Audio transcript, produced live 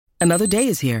Another day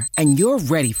is here, and you're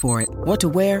ready for it. What to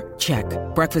wear? Check.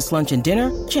 Breakfast, lunch, and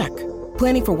dinner? Check.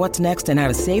 Planning for what's next and how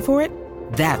to save for it?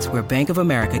 That's where Bank of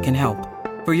America can help.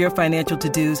 For your financial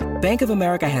to-dos, Bank of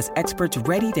America has experts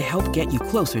ready to help get you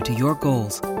closer to your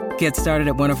goals. Get started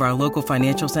at one of our local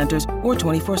financial centers or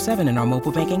 24/7 in our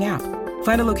mobile banking app.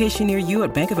 Find a location near you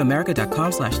at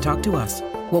bankofamerica.com/talktous.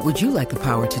 What would you like the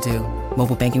power to do?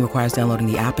 Mobile banking requires downloading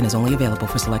the app and is only available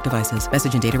for select devices.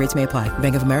 Message and data rates may apply.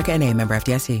 Bank of America N.A., member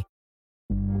FDIC.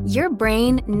 Your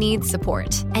brain needs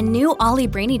support, and new Ollie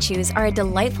Brainy Chews are a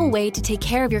delightful way to take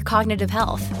care of your cognitive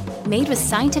health. Made with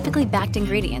scientifically backed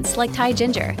ingredients like Thai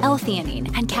ginger,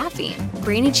 L-theanine, and caffeine,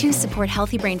 Brainy Chews support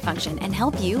healthy brain function and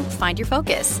help you find your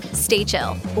focus, stay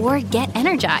chill, or get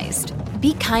energized.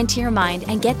 Be kind to your mind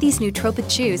and get these nootropic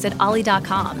chews at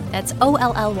ollie.com. That's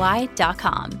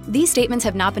OLLY.com. These statements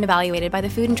have not been evaluated by the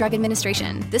Food and Drug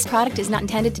Administration. This product is not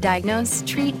intended to diagnose,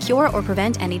 treat, cure, or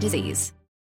prevent any disease.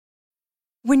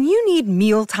 When you need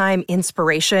mealtime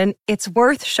inspiration, it's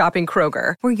worth shopping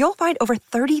Kroger, where you'll find over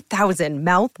 30,000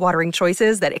 mouth-watering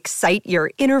choices that excite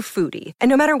your inner foodie. And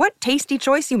no matter what tasty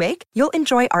choice you make, you'll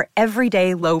enjoy our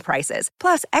everyday low prices,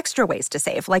 plus extra ways to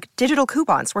save, like digital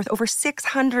coupons worth over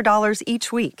 $600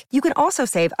 each week. You can also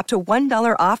save up to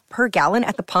 $1 off per gallon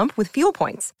at the pump with fuel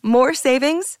points. More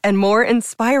savings and more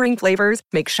inspiring flavors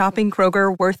make shopping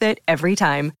Kroger worth it every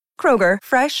time. Kroger,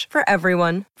 fresh for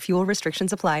everyone. Fuel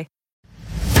restrictions apply.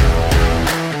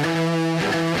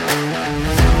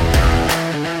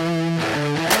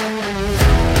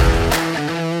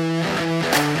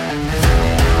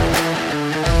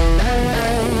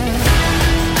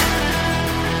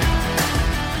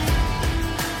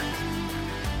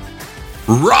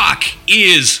 Rock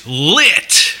is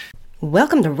lit.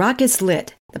 Welcome to Rock is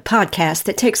Lit, the podcast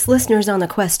that takes listeners on a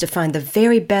quest to find the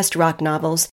very best rock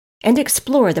novels and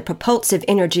explore the propulsive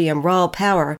energy and raw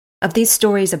power of these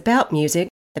stories about music,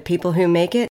 the people who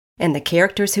make it, and the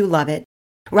characters who love it.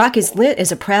 Rock is Lit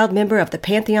is a proud member of the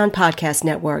Pantheon Podcast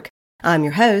Network. I'm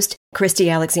your host, Christy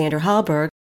Alexander Hallberg,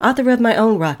 author of my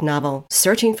own rock novel,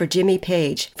 Searching for Jimmy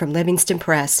Page, from Livingston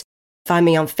Press. Find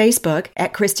me on Facebook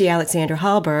at Christy Alexander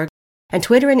Hallberg, and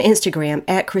Twitter and Instagram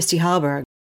at Christy Hallberg.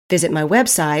 Visit my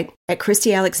website at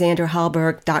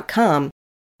ChristyAlexanderHallberg.com.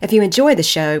 If you enjoy the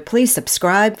show, please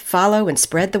subscribe, follow, and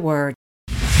spread the word.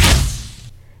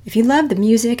 If you love the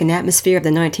music and atmosphere of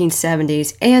the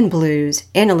 1970s and blues,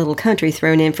 and a little country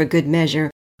thrown in for good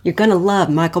measure, you're going to love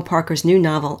Michael Parker's new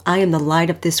novel, I Am the Light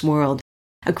of This World,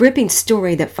 a gripping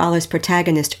story that follows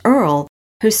protagonist Earl,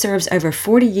 who serves over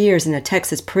 40 years in a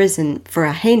Texas prison for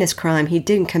a heinous crime he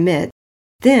didn't commit.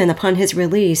 Then, upon his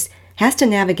release, has to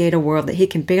navigate a world that he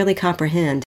can barely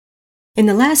comprehend. In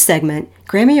the last segment,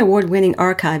 Grammy Award-winning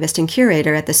archivist and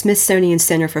curator at the Smithsonian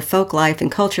Center for Folklife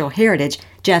and Cultural Heritage,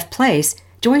 Jeff Place,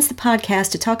 joins the podcast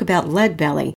to talk about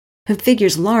Leadbelly, who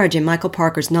figures large in Michael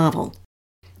Parker's novel.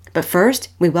 But first,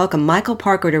 we welcome Michael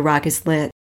Parker to Rock is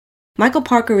Lit. Michael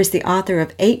Parker is the author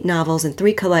of 8 novels and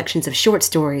 3 collections of short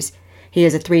stories. He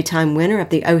is a 3-time winner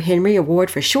of the O. Henry Award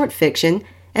for Short Fiction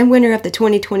and winner of the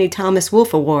 2020 Thomas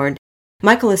Wolfe Award.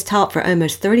 Michael has taught for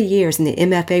almost 30 years in the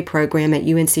MFA program at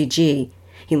UNCG.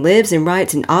 He lives and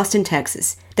writes in Austin,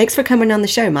 Texas. Thanks for coming on the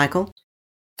show, Michael.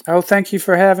 Oh, thank you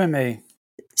for having me.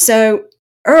 So,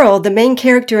 Earl, the main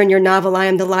character in your novel, I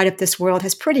Am the Light of This World,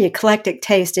 has pretty eclectic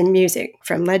taste in music,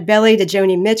 from Leadbelly to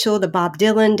Joni Mitchell to Bob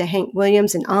Dylan to Hank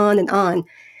Williams and on and on.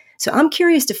 So I'm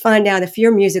curious to find out if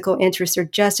your musical interests are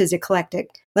just as eclectic.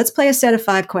 Let's play a set of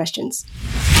 5 questions.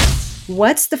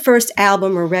 What's the first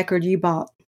album or record you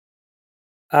bought?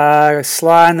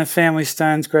 Sly and the Family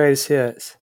Stone's Greatest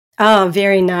Hits. Oh,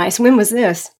 very nice. When was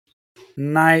this?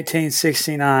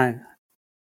 1969.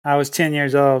 I was 10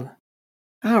 years old.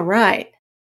 All right.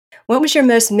 What was your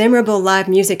most memorable live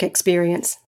music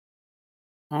experience?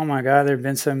 Oh my God, there have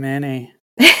been so many.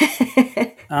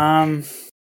 One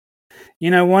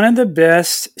of the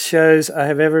best shows I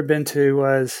have ever been to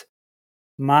was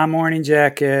My Morning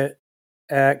Jacket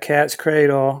at Cat's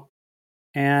Cradle,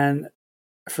 and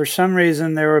for some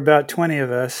reason there were about 20 of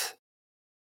us,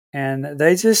 and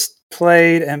they just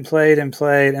played and played and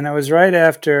played, and it was right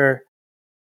after,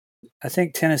 I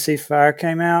think, Tennessee Fire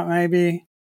came out, maybe.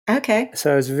 Okay.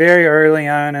 So it was very early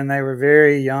on, and they were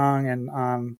very young and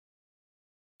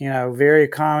very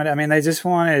common. I mean, they just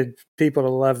wanted people to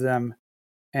love them.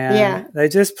 And they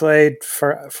just played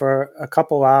for a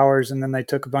couple hours, and then they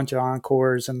took a bunch of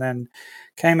encores and then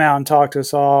came out and talked to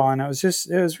us all. And it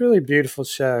was really a beautiful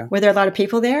show. Were there a lot of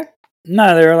people there?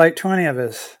 No, there were like 20 of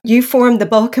us. You formed the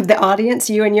bulk of the audience,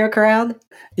 you and your crowd?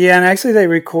 Yeah, and actually they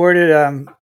recorded a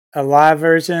live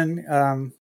version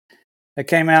that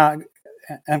came out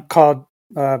called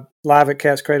live at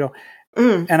Cat's Cradle.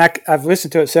 Mm. And I've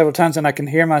listened to it several times, and I can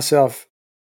hear myself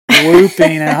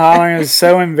whooping and hollering. It was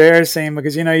so embarrassing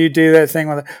because, you do that thing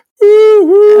with a woo,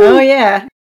 woo. Oh, yeah.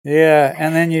 Yeah,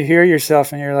 and then you hear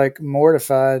yourself and you're like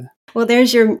mortified. Well,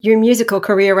 there's your musical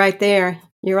career right there.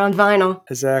 You're on vinyl.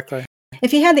 Exactly.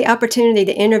 If you had the opportunity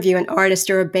to interview an artist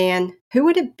or a band, who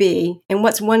would it be? And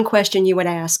what's one question you would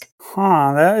ask?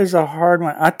 That is a hard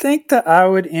one. I think that I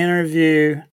would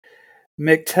interview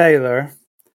Mick Taylor,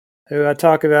 who I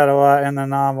talk about a lot in the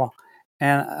novel.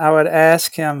 And I would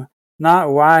ask him not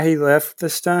why he left the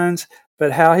Stones,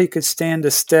 but how he could stand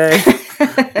to stay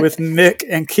with Mick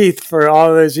and Keith for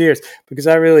all those years. Because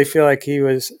I really feel like he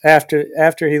was, after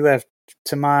he left,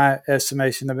 to my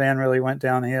estimation, the band really went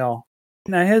downhill.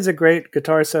 Now, here's a great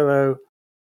guitar solo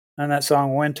on that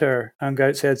song Winter on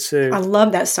Goat's Head Soup. I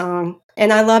love that song.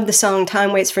 And I love the song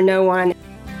Time Waits for No One.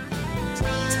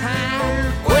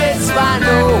 Time waits by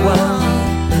no one,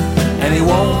 and he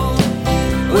won't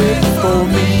wait for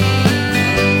me.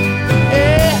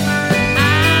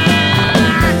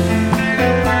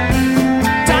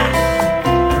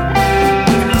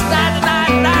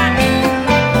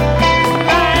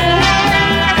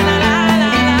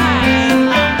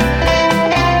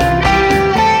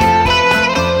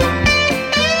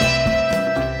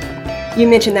 You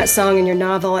mentioned that song in your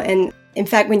novel, and in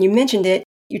fact, when you mentioned it,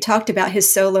 you talked about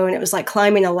his solo, and it was like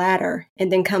climbing a ladder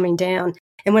and then coming down.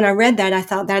 And when I read that, I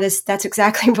thought that's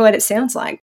exactly what it sounds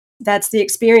like. That's the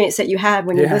experience that you have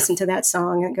when you listen to that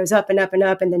song, and it goes up and up and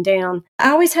up and then down.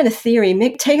 I always had a theory.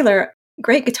 Mick Taylor,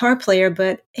 great guitar player,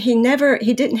 but he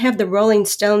didn't have the Rolling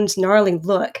Stones gnarly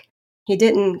look. He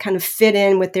didn't kind of fit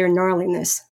in with their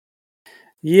gnarliness.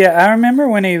 Yeah, I remember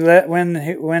when he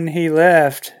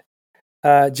left.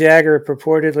 Jagger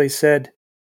purportedly said,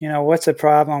 what's the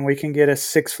problem? We can get a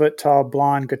 6 foot tall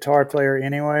blonde guitar player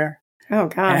anywhere. Oh,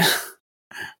 gosh.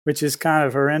 Which is kind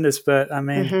of horrendous, but I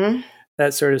mean,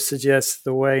 that sort of suggests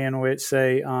the way in which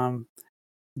they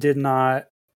did not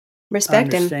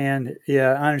understand him.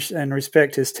 Yeah, and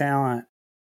respect his talent.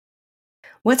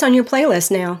 What's on your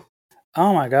playlist now?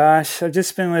 Oh my gosh, I've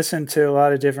just been listening to a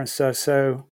lot of different stuff.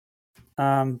 So,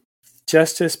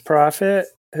 Justice Prophet,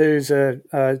 who's a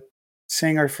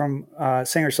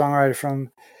singer-songwriter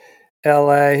from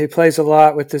LA, who plays a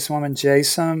lot with this woman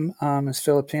Jason, this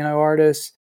Filipino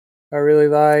artist I really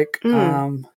like.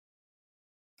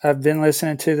 I've been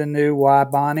listening to the new Y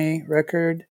Bonnie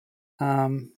record.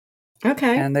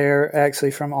 Okay. And they're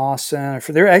actually from Austin.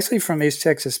 They're actually from East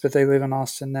Texas, but they live in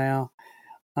Austin now.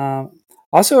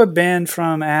 Also a band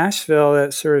from Asheville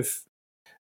that's sort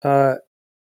of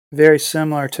very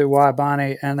similar to Y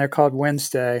Bonnie, and they're called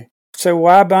Wednesday. So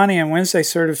Y Bonnie and Wednesday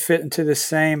sort of fit into the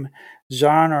same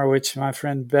genre, which my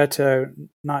friend Beto,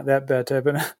 not that Beto,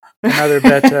 but another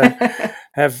Beto,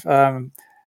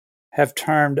 have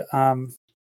termed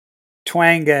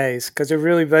twang-gaze, because they're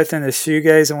really both into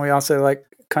shoegaze, and we also like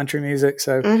country music.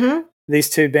 So these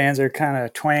two bands are kind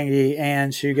of twangy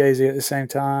and shoegazy at the same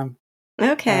time.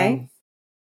 Okay.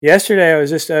 Yesterday I was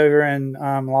just over in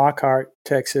Lockhart,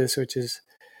 Texas, which is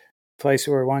a place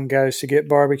where one goes to get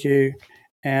barbecue.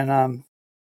 And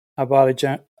I bought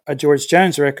a George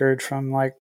Jones record from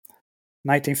like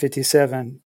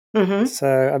 1957.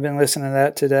 So I've been listening to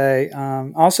that today.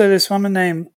 Also, this woman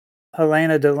named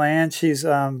Helena Deland, she's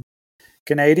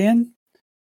Canadian,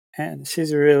 and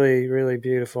she's a really, really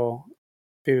beautiful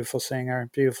singer,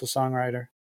 beautiful songwriter.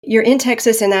 You're in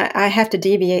Texas, and I have to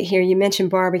deviate here. You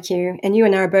mentioned barbecue, and you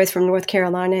and I are both from North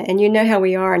Carolina, and you know how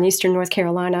we are in Eastern North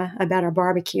Carolina about our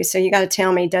barbecue. So you got to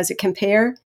tell me, does it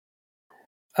compare?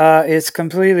 It's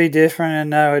completely different, and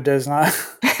no, it does not.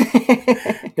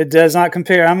 It does not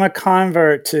compare. I'm a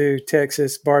convert to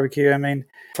Texas barbecue. I mean,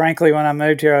 frankly, when I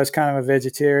moved here, I was kind of a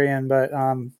vegetarian, but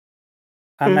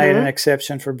I made an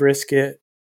exception for brisket.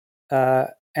 And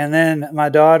then my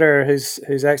daughter,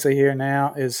 who's actually here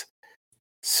now, is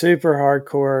super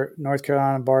hardcore North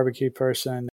Carolina barbecue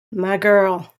person. My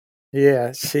girl.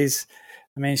 Yeah,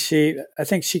 I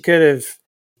think she could have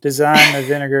designed the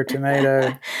vinegar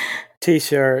tomato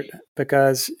T-shirt,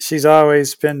 because she's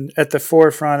always been at the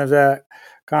forefront of that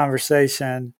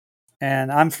conversation.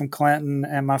 And I'm from Clinton,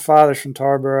 and my father's from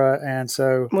Tarboro, and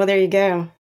so well, there you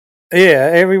go. Yeah,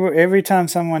 every time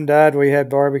someone died, we had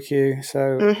barbecue.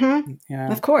 So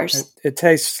of course, it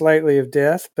tastes slightly of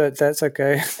death, but that's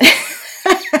okay.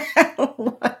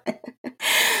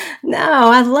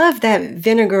 No, I love that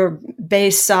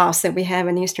vinegar-based sauce that we have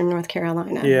in Eastern North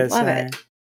Carolina. Yeah, love it.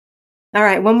 All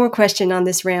right, one more question on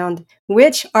this round.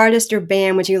 Which artist or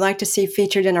band would you like to see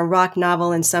featured in a rock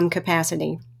novel in some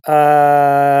capacity?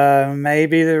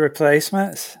 Maybe The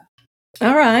Replacements.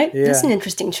 All right, yeah. That's an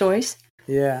interesting choice.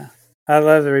 Yeah. I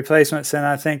love the Replacements, and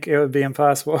I think it would be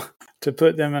impossible to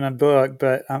put them in a book.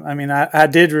 But I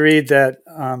did read that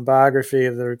biography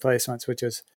of the Replacements, which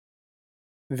is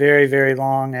very, very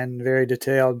long and very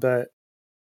detailed. But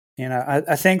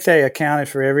I think they accounted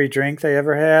for every drink they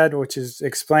ever had, which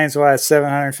explains why it's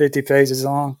 750 pages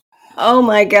long. Oh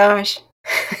my gosh.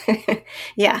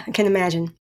 Yeah, I can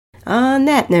imagine. On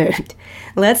that note,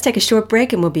 let's take a short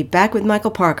break and we'll be back with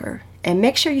Michael Parker. And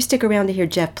make sure you stick around to hear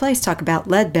Jeff Place talk about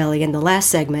Leadbelly in the last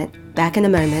segment. Back in a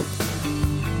moment.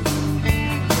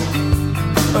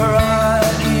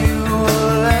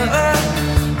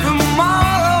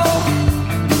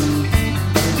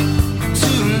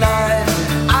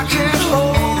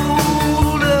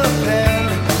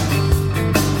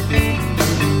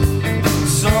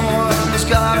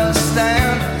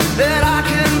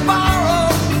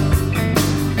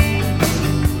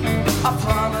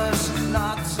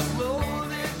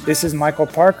 This is Michael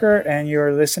Parker, and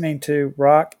you're listening to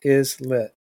Rock is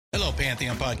Lit. Hello,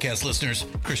 Pantheon Podcast listeners.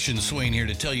 Christian Swain here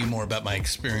to tell you more about my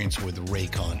experience with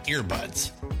Raycon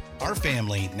earbuds. Our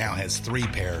family now has 3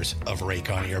 pairs of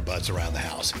Raycon earbuds around the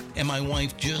house, and my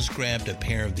wife just grabbed a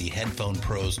pair of the Headphone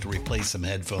Pros to replace some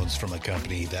headphones from a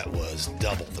company that was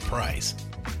double the price.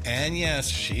 And yes,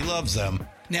 she loves them.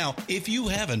 Now, if you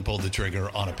haven't pulled the trigger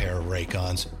on a pair of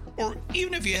Raycons, or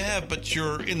even if you have, but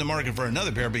you're in the market for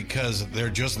another pair because they're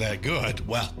just that good,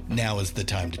 well, now is the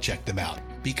time to check them out,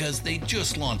 because they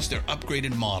just launched their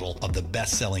upgraded model of the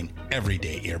best-selling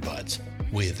everyday earbuds.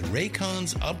 With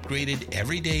Raycon's upgraded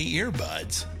everyday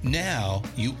earbuds, now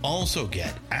you also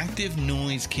get active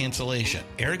noise cancellation,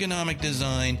 ergonomic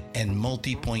design, and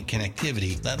multi-point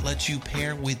connectivity that lets you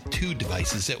pair with 2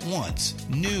 devices at once.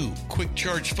 New quick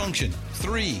charge function,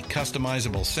 3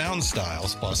 customizable sound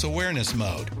styles, plus awareness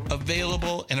mode.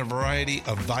 Available in a variety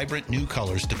of vibrant new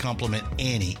colors to complement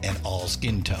any and all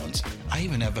skin tones. I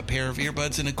even have a pair of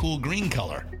earbuds in a cool green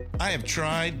color. I have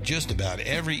tried just about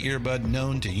every earbud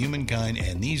known to humankind,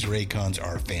 and these Raycons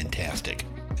are fantastic.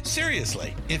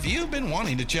 Seriously, if you've been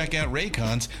wanting to check out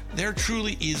Raycons, there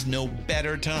truly is no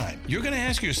better time. You're going to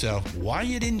ask yourself why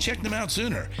you didn't check them out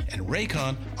sooner, and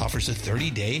Raycon offers a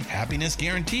 30-day happiness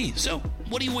guarantee. So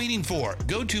what are you waiting for?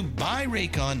 Go to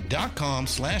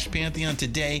buyraycon.com/Pantheon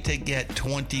today to get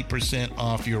 20%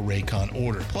 off your Raycon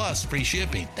order, plus free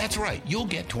shipping. That's right, you'll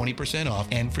get 20% off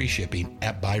and free shipping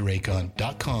at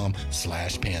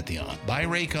buyraycon.com/Pantheon.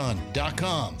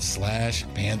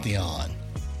 buyraycon.com/Pantheon.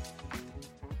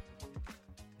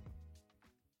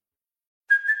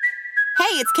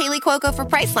 Hey, it's Kaylee Cuoco for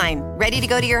Priceline. Ready to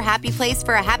go to your happy place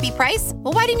for a happy price?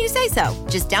 Well, why didn't you say so?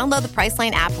 Just download the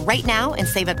Priceline app right now and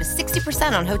save up to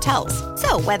 60% on hotels.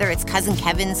 So whether it's Cousin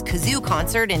Kevin's Kazoo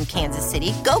Concert in Kansas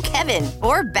City, go Kevin,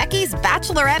 or Becky's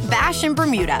Bachelorette Bash in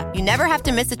Bermuda, you never have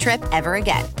to miss a trip ever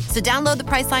again. So download the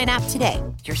Priceline app today.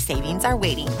 Your savings are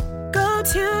waiting. Go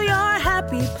to your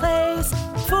happy place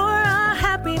for a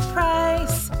happy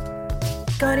price.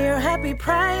 Go to your happy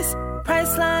price,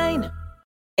 Priceline.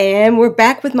 And we're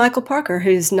back with Michael Parker,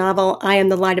 whose novel, I Am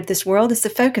the Light of This World, is the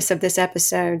focus of this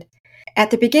episode. At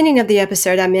the beginning of the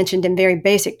episode, I mentioned in very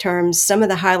basic terms some of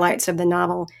the highlights of the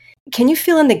novel. Can you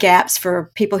fill in the gaps for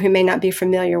people who may not be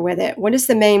familiar with it? What is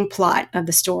the main plot of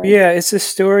the story? Yeah, it's the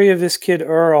story of this kid,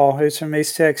 Earl, who's from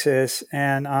East Texas.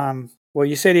 And, well,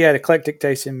 you said he had eclectic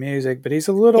taste in music, but he's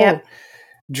a little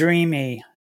dreamy.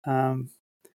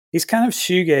 He's kind of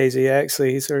shoegazy,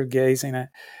 actually. He's sort of gazing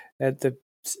at the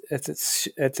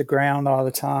ground all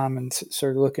the time and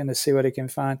sort of looking to see what he can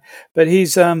find. But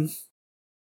he's, like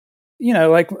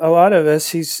a lot of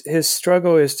us, his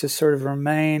struggle is to sort of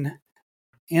remain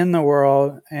in the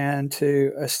world and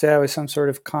to establish some sort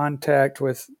of contact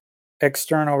with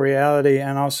external reality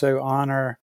and also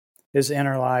honor his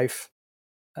inner life.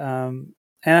 And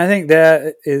I think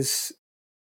that is,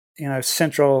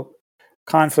 central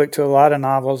conflict to a lot of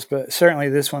novels, but certainly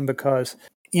this one because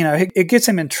it gets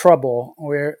him in trouble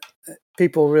where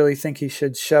people really think he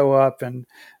should show up and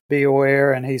be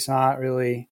aware, and he's not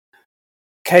really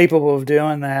capable of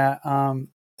doing that.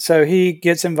 So he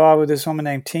gets involved with this woman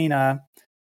named Tina,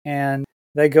 and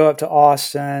they go up to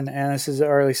Austin, and this is the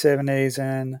early 70s,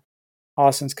 and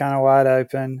Austin's kind of wide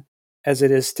open, as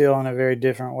it is still in a very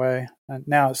different way.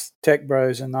 Now it's tech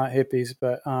bros and not hippies,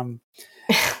 but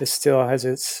it still has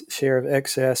its share of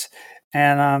excess.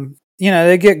 And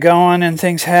they get going and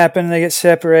things happen. They get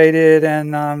separated,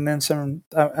 and then some.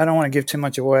 I don't want to give too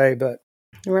much away, but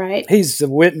right, he's the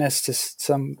witness to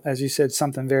some, as you said,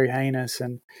 something very heinous,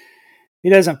 and he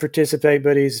doesn't participate,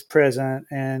 but he's present,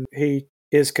 and he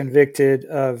is convicted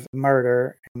of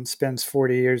murder and spends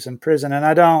 40 years in prison. And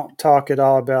I don't talk at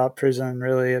all about prison,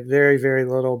 really, very, very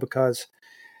little, because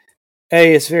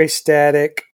it's very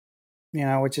static,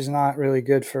 which is not really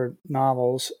good for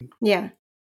novels. Yeah.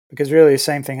 Because really the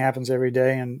same thing happens every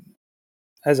day, and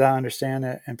as I understand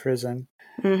it, in prison.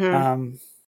 Mm-hmm.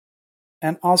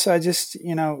 And also I just,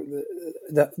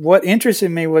 what interested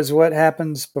me was what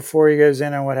happens before he goes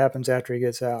in and what happens after he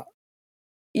gets out.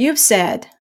 You've said,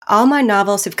 all my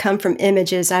novels have come from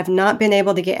images I've not been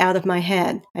able to get out of my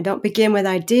head. I don't begin with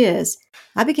ideas.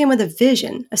 I begin with a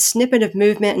vision, a snippet of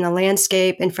movement in a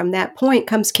landscape, and from that point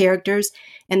comes characters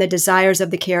and the desires of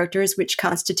the characters, which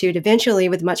constitute eventually,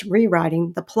 with much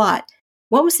rewriting, the plot.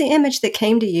 What was the image that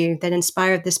came to you that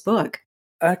inspired this book?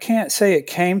 I can't say it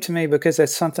came to me because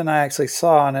that's something I actually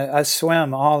saw, and I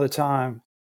swim all the time,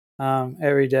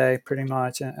 every day, pretty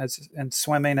much. And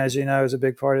swimming, as you know, is a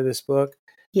big part of this book.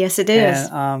 Yes, it is.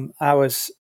 And I was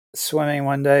swimming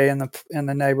one day in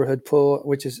the neighborhood pool,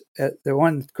 which is the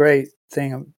one great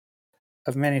thing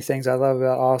of many things I love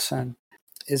about Austin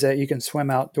is that you can swim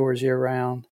outdoors year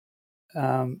round.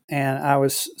 And I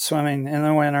was swimming in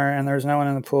the winter, and there's no one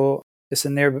in the pool. It's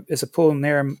a pool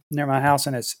near my house,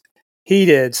 and it's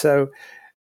heated. So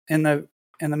in the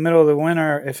middle of the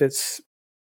winter, if it's,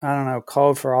 I don't know,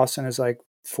 cold for Austin is like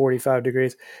 45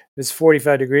 degrees. If it's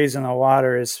 45 degrees and the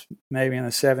water is maybe in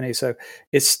the 70s, so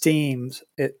it steams.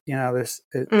 It's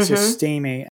just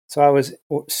steamy. So I was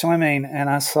swimming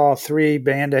and I saw 3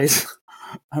 Band-Aids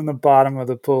on the bottom of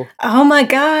the pool. Oh my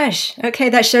gosh! Okay,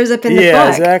 that shows up in the book. Yeah,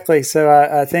 exactly. So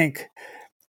I think,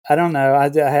 I don't know. I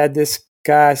had this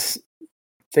guy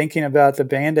thinking about the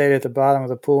Band-Aid at the bottom of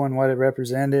the pool and what it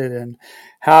represented and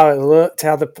how it looked,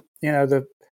 how the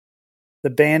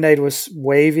Band-Aid was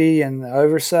wavy and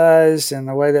oversized, and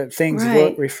the way that things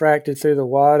looked refracted through the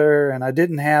water. And I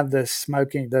didn't have the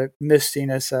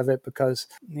mistiness of it because,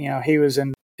 he was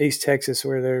in East Texas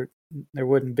where there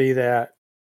wouldn't be that.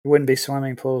 There wouldn't be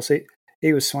swimming pools.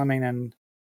 He was swimming in,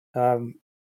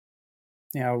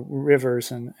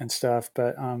 rivers and stuff.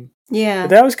 But, but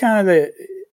that was kind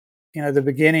of the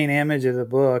beginning image of the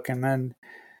book. And then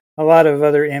a lot of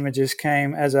other images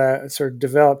came as I sort of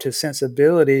developed his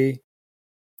sensibility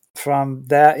from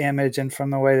that image and from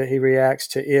the way that he reacts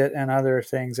to it and other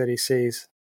things that he sees.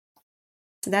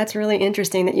 So that's really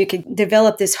interesting that you could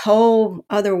develop this whole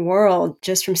other world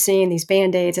just from seeing these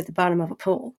Band-Aids at the bottom of a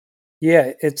pool.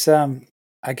 Yeah, it's,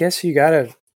 I guess you got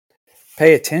to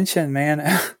pay attention, man.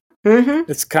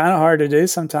 Mm-hmm. It's kind of hard to do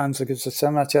sometimes because there's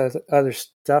so much other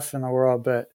stuff in the world,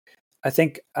 but I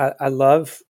think I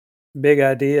love big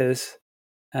ideas.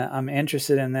 I'm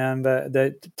interested in them, but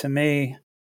to me,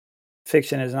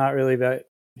 fiction is not really about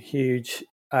huge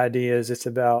ideas. It's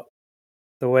about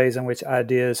the ways in which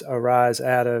ideas arise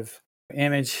out of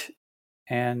image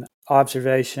and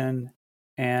observation,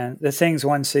 and the things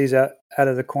one sees out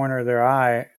of the corner of their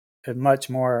eye are much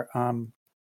more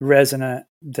resonant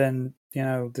than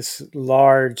this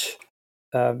large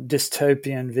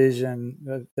dystopian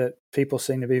vision that people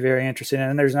seem to be very interested in.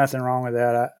 And there's nothing wrong with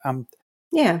that. I'm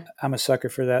a sucker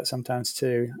for that sometimes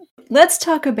too. Let's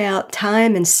talk about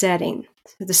time and setting.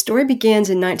 So the story begins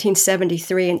in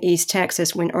 1973 in East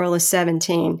Texas when Earl is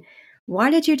 17. Why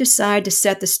did you decide to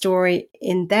set the story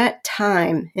in that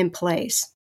time and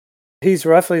place? He's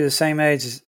roughly the same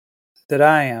age that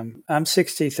I am. I'm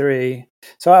 63.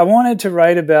 So I wanted to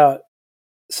write about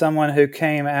someone who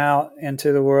came out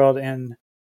into the world in,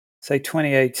 say,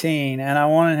 2018, and I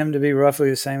wanted him to be roughly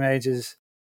the same age as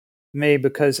me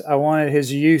because I wanted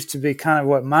his youth to be kind of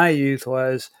what my youth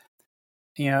was,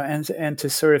 and to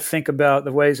sort of think about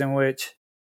the ways in which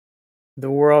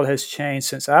the world has changed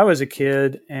since I was a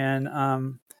kid,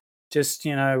 and just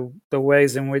the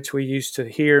ways in which we used to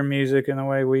hear music and the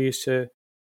way we used to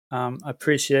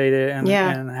appreciate it,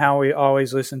 and how we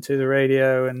always listened to the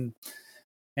radio. And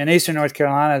in Eastern North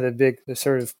Carolina, the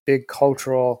sort of big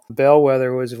cultural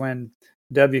bellwether was when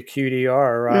WQDR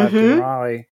arrived in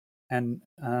Raleigh, and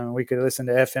we could listen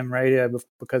to FM radio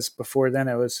because before then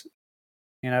it was,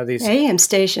 these AM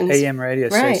stations, AM radio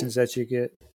stations that you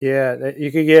get. Yeah, that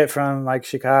you could get from like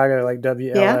Chicago, like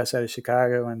WLS out of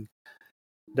Chicago and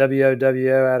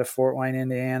WOWO out of Fort Wayne,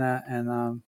 Indiana,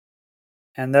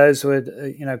 and those would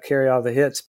carry all the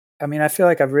hits. I mean, I feel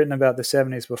like I've written about the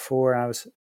 70s before, and I was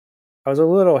a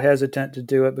little hesitant to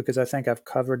do it because I think I've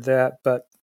covered that, but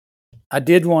I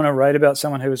did want to write about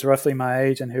someone who was roughly my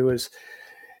age and who was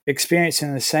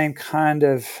experiencing the same kind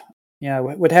of,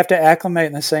 would have to acclimate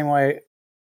in the same way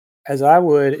as I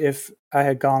would if I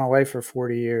had gone away for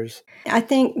 40 years. I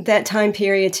think that time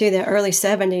period too, the early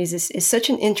 70s is such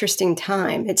an interesting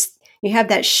time. You have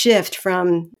that shift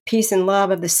from peace and love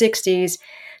of the 60s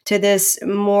to this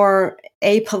more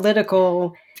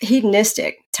apolitical,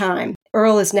 hedonistic time.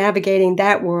 Earl is navigating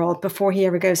that world before he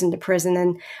ever goes into prison,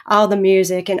 and all the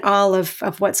music and all of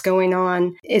what's going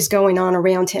on is going on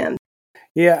around him.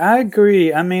 Yeah, I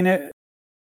agree. I mean,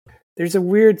 there's a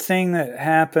weird thing that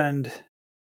happened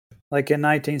like in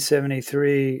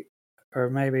 1973 or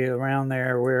maybe around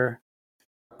there where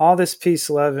all this peace,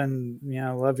 love, and,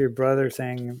 love your brother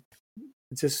thing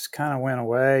just kind of went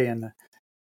away, and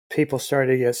people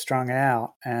started to get strung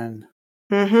out, and,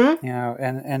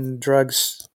 and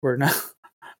drugs were no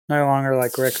longer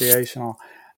like recreational.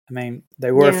 I mean,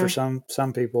 they were for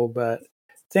some people, but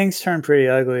things turned pretty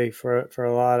ugly for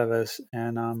a lot of us.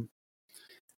 And,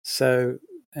 so,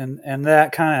 and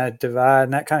that kind of divide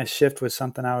and that kind of shift was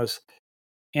something I was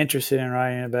interested in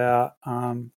writing about.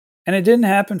 And it didn't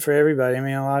happen for everybody. I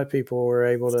mean, a lot of people were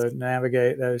able to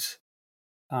navigate those,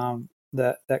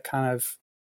 that kind of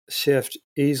shift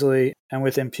easily and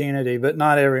with impunity, but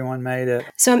not everyone made it.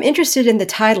 So I'm interested in the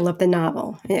title of the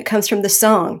novel, and it comes from the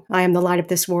song, I Am the Light of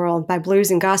This World, by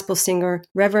blues and gospel singer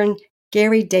Reverend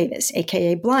Gary Davis,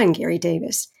 aka Blind Gary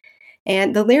Davis.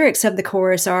 And the lyrics of the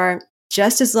chorus are,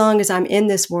 just as long as I'm in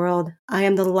this world, I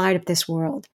am the light of this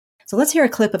world. So let's hear a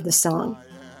clip of the song. I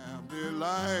am the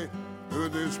light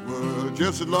of this world,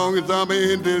 just as long as I'm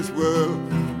in this world.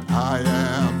 I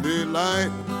am the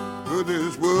light of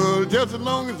this world, just as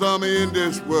long as I'm in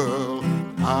this world.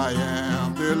 I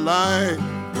am the light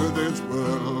of this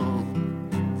world.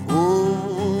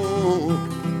 Oh,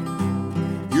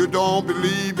 you don't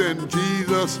believe in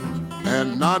Jesus,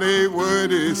 and not a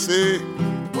word he say,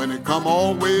 when it come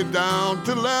all the way down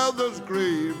to Lazarus'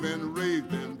 grave and raised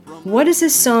him from... What does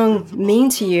this song mean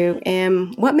to you,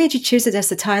 and what made you choose it as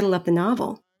the title of the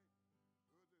novel?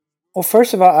 Well,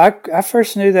 first of all, I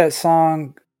first knew that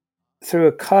song through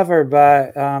a cover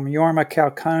by Jorma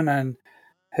Kaukonen,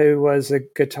 who was a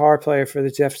guitar player for the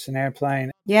Jefferson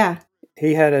Airplane. Yeah.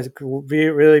 He had a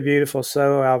really beautiful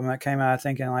solo album that came out, I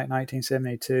think, in like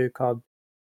 1972 called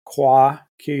Quah,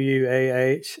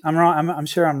 Quah. I'm wrong. I'm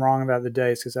sure I'm wrong about the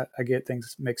dates because I get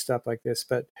things mixed up like this.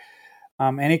 But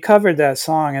and he covered that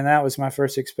song, and that was my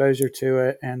first exposure to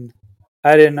it. And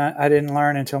I didn't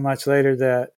learn until much later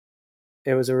that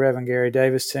it was a Reverend Gary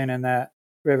Davis tune, and that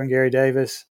Reverend Gary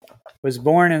Davis was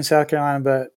born in South Carolina,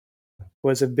 but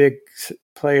was a big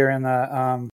player in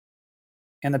the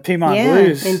Piedmont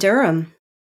Blues in Durham.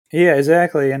 Yeah,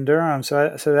 exactly, in Durham.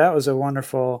 So that was a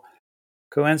wonderful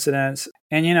coincidence.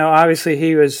 And obviously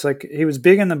he was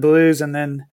big in the blues, and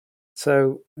then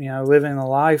living the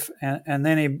life, and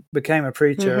then he became a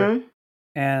preacher, Mm-hmm.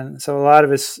 and so a lot of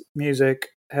his music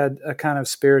had a kind of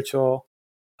spiritual,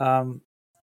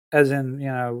 as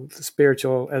in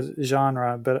spiritual as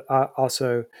genre, but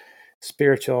also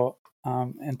spiritual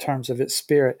in terms of its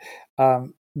spirit,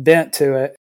 bent to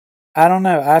it. I don't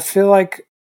know. I feel like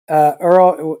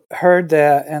Earl heard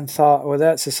that and thought, well,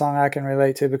 that's a song I can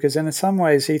relate to, because in some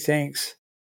ways he thinks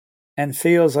and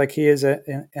feels like he is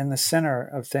in the center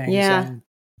of things. Yeah.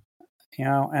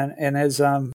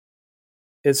 And,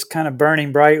 is kind of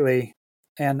burning brightly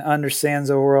and understands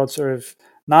the world sort of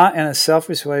not in a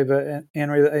selfish way, but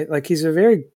like he's a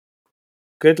very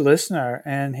good listener,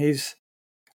 and he's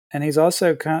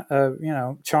also kind of,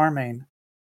 charming,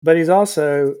 but he's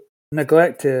also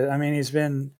neglected. I mean,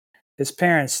 his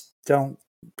parents don't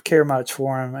care much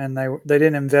for him, and they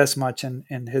didn't invest much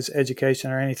in his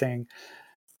education or anything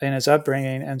in his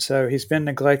upbringing. And so he's been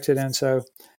neglected. And so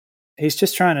he's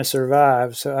just trying to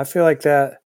survive. So I feel like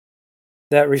that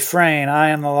refrain, I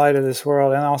am the light of this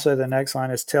world. And also the next line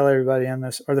is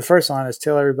the first line is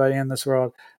tell everybody in this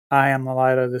world, I am the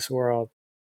light of this world.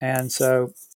 And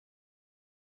so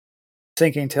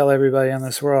thinking, tell everybody in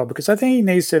this world, because I think he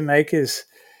needs to make his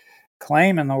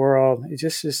claim in the world.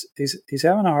 He's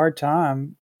having a hard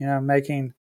time,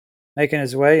 making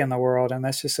his way in the world, and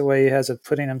that's just the way he has of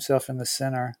putting himself in the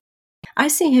center. I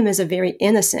see him as a very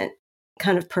innocent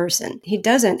kind of person. He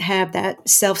doesn't have that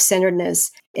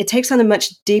self-centeredness. It takes on a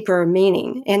much deeper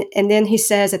meaning. And then he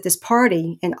says at this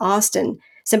party in Austin,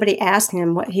 somebody asked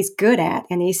him what he's good at,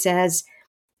 and he says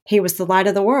he was the light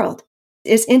of the world.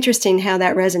 It's interesting how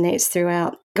that resonates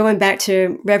throughout. Going back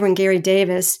to Reverend Gary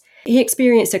Davis, he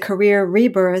experienced a career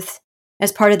rebirth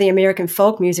as part of the American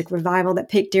folk music revival that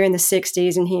peaked during the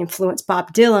 60s, and he influenced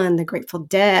Bob Dylan, the Grateful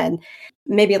Dead.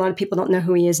 Maybe a lot of people don't know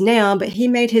who he is now, but he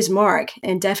made his mark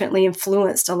and definitely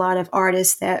influenced a lot of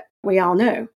artists that we all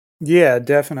know. Yeah,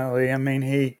 definitely. I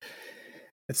mean,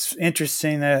 it's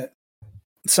interesting that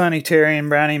Sonny Terry and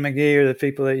Brownie McGhee are the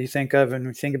people that you think of when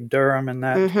you think of Durham and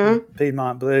that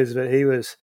Piedmont blues, but he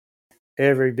was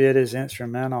every bit as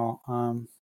instrumental.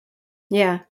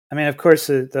 Yeah. I mean, of course,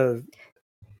 the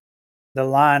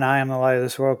line, I am the light of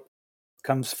this world,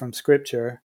 comes from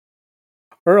scripture.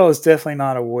 Earl is definitely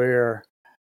not aware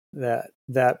that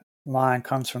that line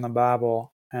comes from the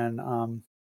Bible, and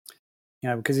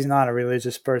because he's not a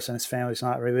religious person, his family's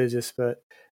not religious, but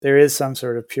there is some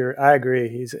sort of pure. I agree.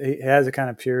 He has a kind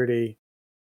of purity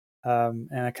and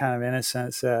a kind of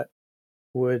innocence that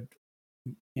would,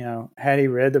 had he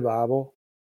read the Bible,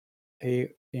 he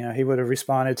would have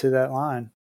responded to that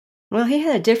line. Well, he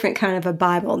had a different kind of a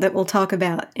Bible that we'll talk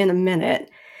about in a minute.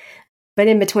 But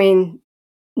in between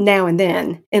now and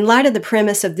then, in light of the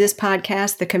premise of this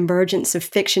podcast, the convergence of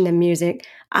fiction and music,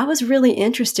 I was really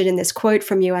interested in this quote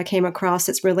from you I came across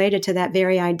that's related to that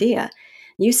very idea.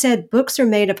 You said books are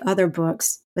made of other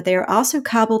books, but they are also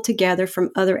cobbled together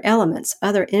from other elements,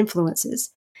 other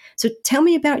influences. So tell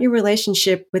me about your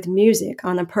relationship with music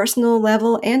on a personal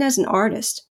level and as an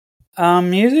artist.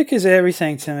 Music is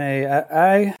everything to me.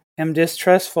 I am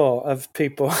distrustful of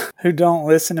people who don't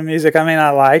listen to music. I mean, I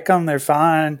like them; they're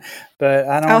fine, but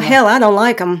I don't. Oh hell, I don't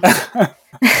like them.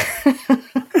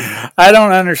 I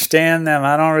don't understand them.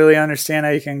 I don't really understand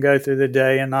how you can go through the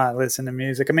day and not listen to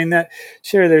music. I mean,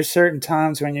 there's certain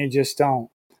times when you just don't.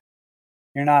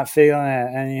 You're not feeling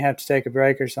it, and you have to take a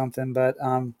break or something. But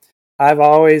I've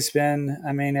always been.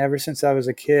 I mean, ever since I was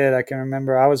a kid, I can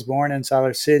remember I was born in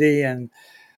Siler City, and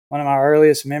one of my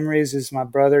earliest memories is my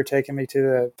brother taking me to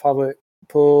the public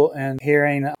pool and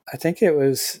hearing, I think it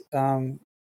was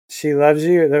She Loves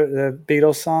You, the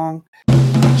Beatles song.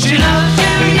 She loves you,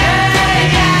 yeah,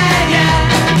 yeah,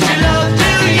 yeah. She loves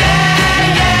you,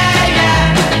 yeah, yeah,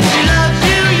 yeah. She loves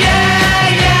you,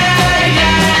 yeah, yeah,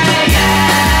 yeah,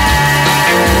 yeah.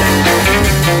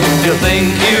 You think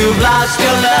you've lost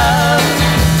your love?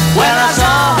 Well, I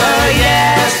saw her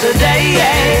yesterday,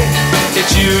 yeah.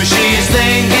 It's you she's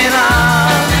thinking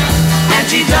of, and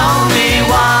she told me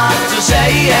what to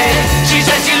say, yeah. She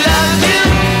said she loves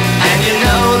you, and you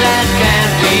know that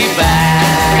can't be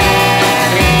bad.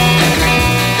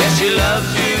 Yes, she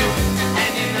loves you,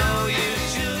 and you know you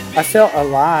should. I felt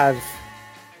alive,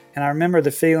 and I remember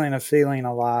the feeling of feeling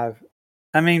alive.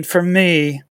 I mean, for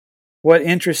me, what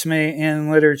interests me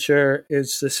in literature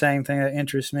is the same thing that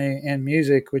interests me in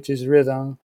music, which is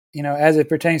rhythm. As it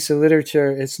pertains to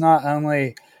literature, it's not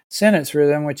only sentence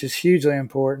rhythm, which is hugely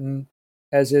important,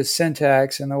 as is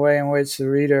syntax and the way in which the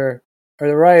reader or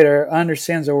the writer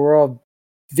understands the world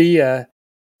via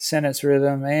sentence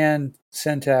rhythm and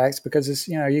syntax, because it's,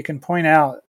 you can point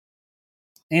out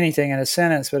anything in a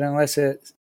sentence, but unless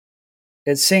it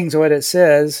sings what it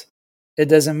says, it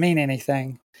doesn't mean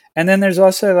anything. And then there's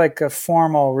also like a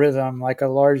formal rhythm, like a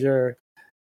larger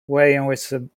way in which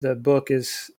the book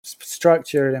is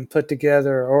structured and put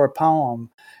together, or a poem,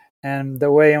 and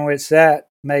the way in which that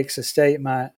makes a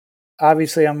statement.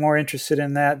 Obviously, I'm more interested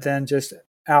in that than just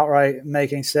outright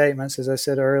making statements. As I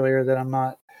said earlier, that I'm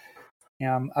not,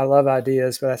 I love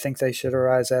ideas, but I think they should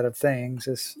arise out of things,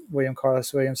 as William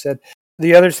Carlos Williams said.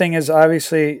 The other thing is,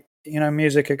 obviously,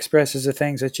 music expresses the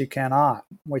things that you cannot,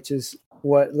 which is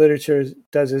what literature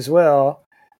does as well.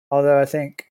 Although I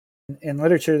think in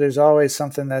literature, there's always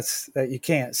something that you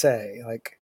can't say.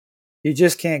 Like, you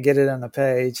just can't get it on the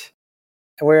page.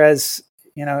 Whereas,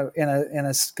 in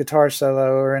a guitar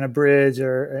solo or in a bridge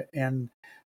or in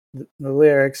the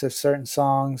lyrics of certain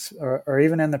songs or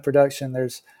even in the production,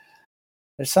 there's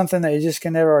something that you just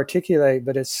can never articulate,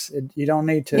 but you don't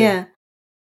need to. Yeah.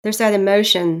 There's that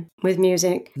emotion with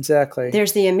music. Exactly.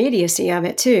 There's the immediacy of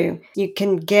it too. You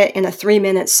can get in a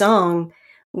 3-minute song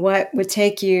what would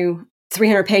take you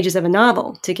 300 pages of a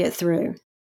novel to get through.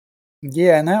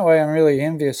 Yeah, and that way I'm really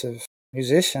envious of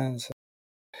musicians.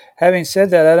 Having said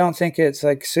that, I don't think it's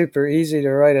like super easy to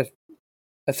write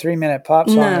a 3-minute pop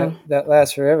song that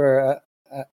lasts forever.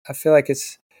 I feel like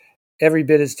it's every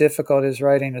bit as difficult as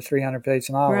writing a 300-page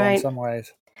novel in some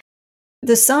ways.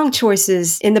 The song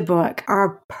choices in the book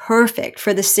are perfect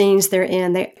for the scenes they're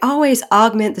in. They always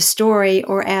augment the story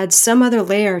or add some other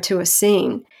layer to a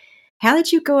scene. How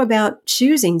did you go about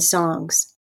choosing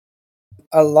songs?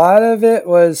 A lot of it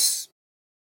was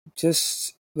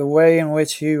just the way in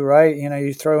which you write.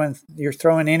 You're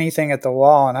throwing anything at the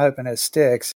wall and hoping it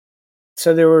sticks.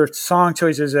 So there were song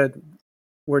choices that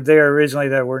were there originally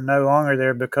that were no longer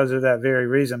there because of that very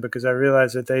reason, because I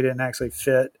realized that they didn't actually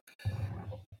fit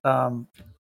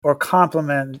or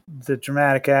complement the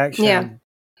dramatic action.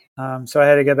 Yeah. So I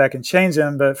had to go back and change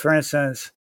them. But for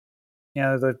instance,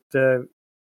 the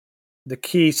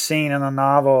key scene in the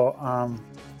novel,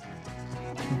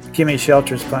 Gimme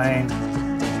Shelter's playing.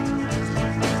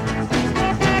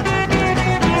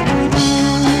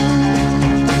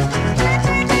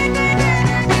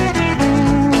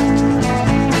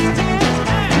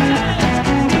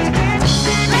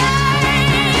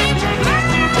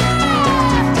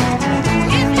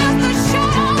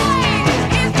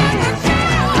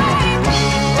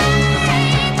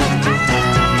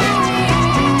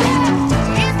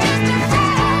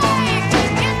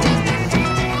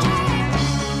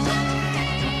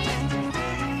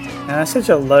 such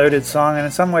a loaded song, and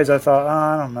in some ways I thought,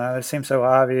 I don't know, it seems so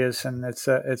obvious, and it's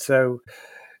so,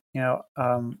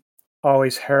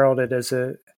 always heralded as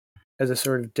a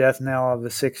sort of death knell of the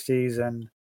 '60s, and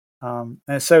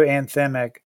it's so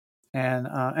anthemic, and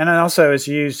also it's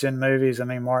used in movies. I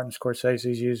mean, Martin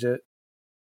Scorsese's used it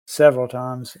several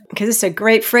times because it's a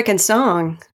great frickin'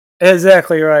 song.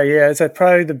 Exactly right. Yeah, it's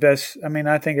probably the best. I mean,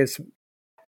 I think it's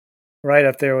right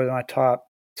up there with my top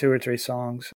 2 or 3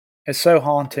 songs. It's so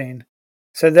haunting.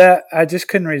 So that I just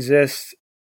couldn't resist,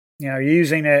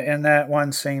 using it in that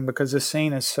one scene because the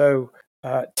scene is so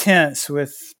tense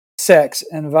with sex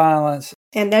and violence.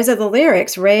 And those are the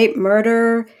lyrics: rape,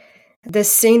 murder. The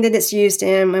scene that it's used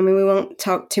in, I mean, we won't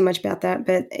talk too much about that,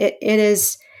 but it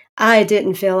is, I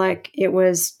didn't feel like it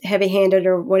was heavy-handed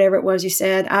or whatever it was you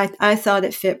said. I thought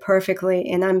it fit perfectly.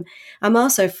 And I'm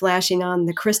also flashing on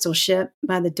The Crystal Ship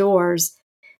by The Doors,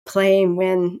 playing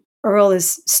when Earl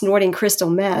is snorting crystal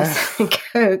meth and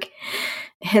coke.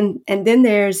 And then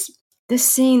there's this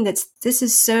scene this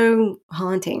is so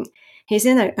haunting. He's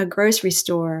in a grocery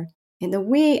store in the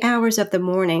wee hours of the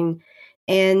morning,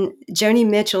 and Joni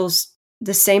Mitchell's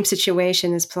The Same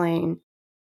Situation is playing.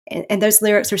 And those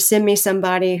lyrics are, send me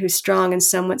somebody who's strong and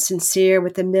somewhat sincere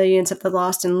with the millions of the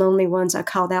lost and lonely ones I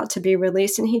called out to be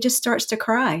released. And he just starts to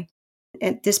cry.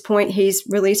 At this point, he's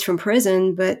released from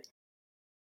prison, but,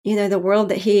 the world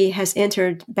that he has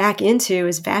entered back into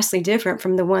is vastly different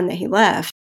from the one that he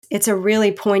left. It's a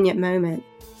really poignant moment.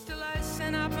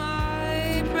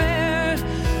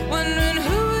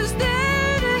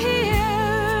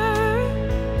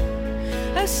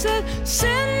 I said,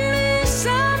 send me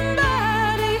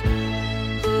somebody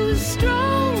who's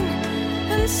strong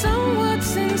and somewhat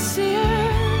sincere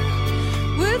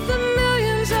with the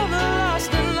millions of the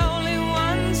lost and lonely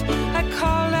ones I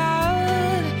called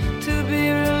out to be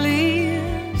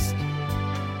released.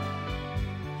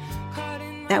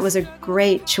 That was a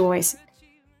great choice.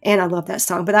 And I love that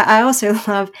song. But I also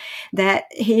love that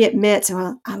he admits,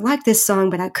 well, I like this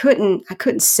song, but I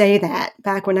couldn't say that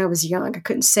back when I was young. I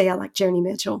couldn't say I like Joni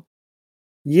Mitchell.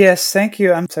 Yes, thank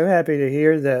you. I'm so happy to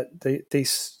hear that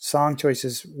these song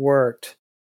choices worked.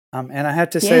 And I have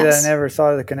to say that I never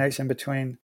thought of the connection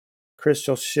between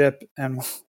Crystal Ship and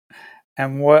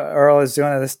what Earl is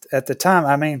doing at the time.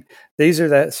 I mean, these are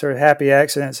that sort of happy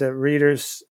accidents that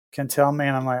readers can tell me,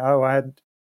 and I'm like, oh, I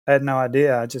had no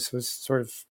idea. I just was sort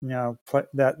of,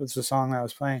 that was the song that I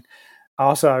was playing.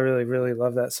 Also, I really, really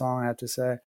love that song, I have to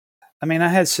say. I mean, I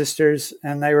had sisters,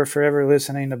 and they were forever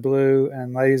listening to Blue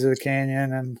and Ladies of the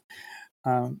Canyon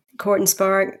and Court and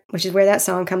Spark, which is where that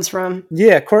song comes from.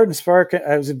 Yeah, Court and Spark. It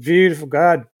was a beautiful,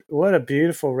 God, what a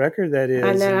beautiful record that is.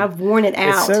 I know, I've worn it out.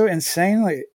 It's so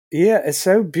insanely, it's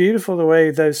so beautiful the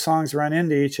way those songs run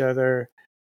into each other.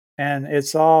 And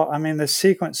it's all, I mean, the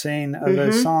sequencing of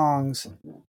those songs,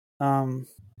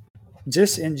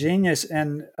 just ingenious.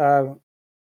 And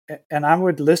I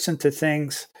would listen to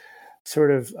things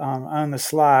sort of on the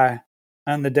sly,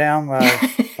 on the down low,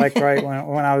 like right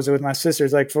when I was with my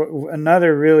sisters. Like, for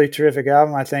another really terrific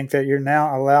album, I think, that you're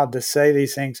now allowed to say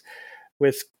these things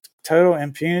with total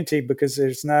impunity because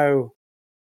there's no,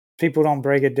 people don't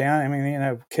break it down. I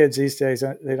mean, kids these days,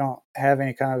 they don't have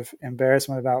any kind of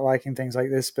embarrassment about liking things like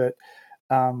this, but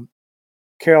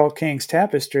Carole King's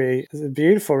Tapestry is a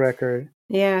beautiful record.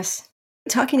 Yes.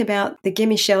 Talking about the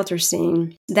Gimme Shelter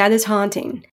scene, that is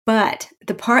haunting. But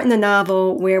the part in the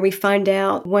novel where we find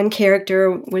out one character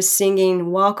was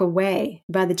singing Walk Away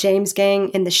by the James Gang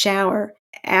in the shower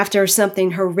after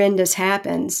something horrendous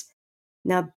happens,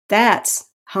 now that's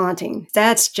haunting.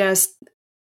 That's just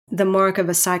the mark of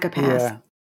a psychopath.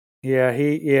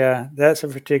 Yeah, that's a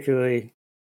particularly,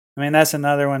 I mean, that's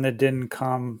another one that didn't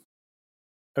come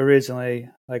originally.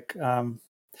 Like, I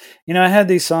had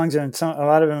these songs and a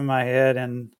lot of them in my head,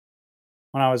 and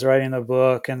when I was writing the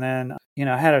book, and then,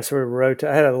 I had a sort of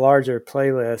I had a larger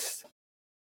playlist,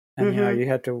 and, you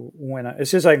had to win it.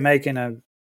 It's just like making I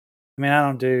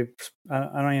don't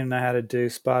even know how to do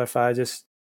Spotify.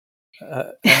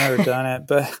 I've never done it,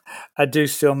 but I do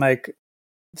still make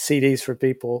CDs for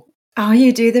people. Oh,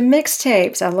 you do the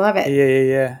mixtapes. I love it.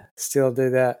 Yeah. Still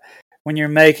do that. When you're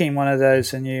making one of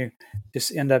those and you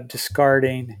just end up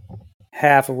discarding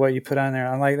half of what you put on there,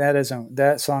 I'm like,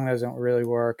 that song doesn't really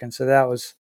work. And so that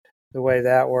was the way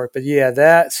that worked. But yeah,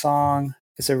 that song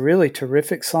is a really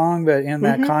terrific song, but in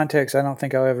that context, I don't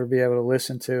think I'll ever be able to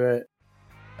listen to it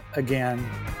again.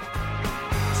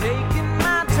 Taking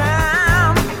my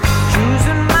time,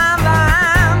 choosing my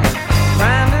lines,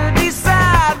 trying to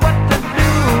decide what to do.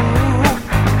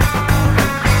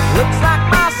 Looks like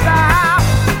my style,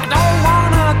 I don't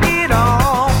wanna get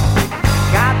off.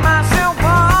 Got myself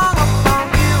hung up on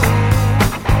you.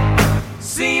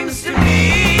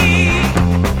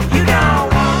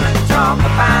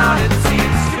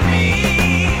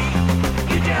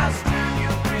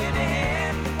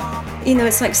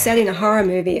 it's like setting a horror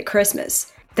movie at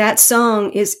Christmas. That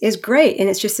song is great, and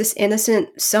it's just this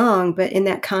innocent song, but in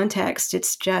that context,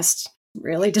 it's just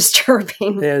really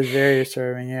disturbing. Yeah, it's very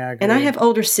disturbing. Yeah, I agree. And I have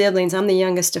older siblings. I'm the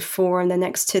youngest of 4, and the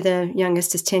next to the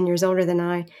youngest is 10 years older than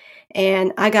I.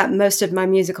 And I got most of my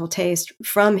musical taste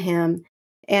from him.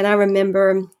 And I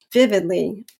remember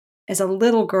vividly, as a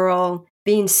little girl,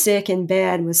 being sick in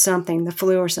bed with something, the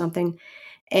flu or something.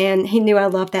 And he knew I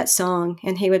loved that song,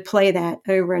 and he would play that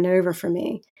over and over for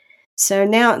me. So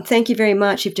now, thank you very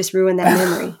much. You've just ruined that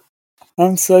memory.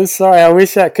 I'm so sorry. I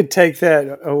wish I could take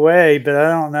that away, but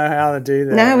I don't know how to do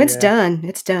that. No, it's done.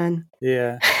 It's done.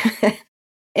 Yeah.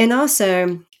 And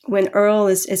also, when Earl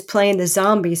is playing the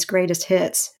Zombies' greatest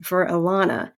hits for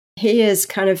Alana, he is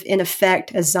kind of, in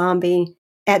effect, a zombie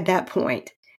at that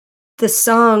point. The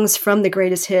songs from the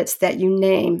greatest hits that you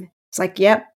name, it's like,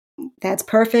 yep, that's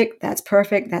perfect, that's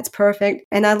perfect, that's perfect.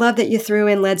 And I love that you threw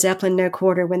in Led Zeppelin No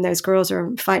Quarter when those girls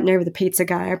are fighting over the pizza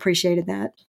guy. I appreciated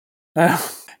that.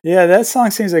 Yeah, that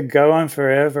song seems to go on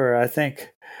forever. I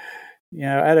think, I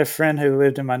had a friend who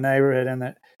lived in my neighborhood, and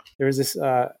there was this,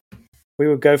 we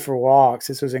would go for walks.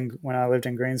 This was when I lived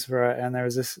in Greensboro, and there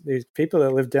was these people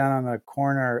that lived down on the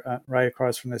corner right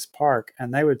across from this park,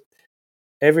 and they would,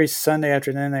 every Sunday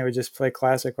afternoon, they would just play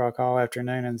classic rock all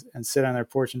afternoon and sit on their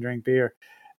porch and drink beer.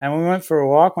 And we went for a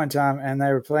walk one time, and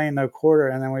they were playing No Quarter,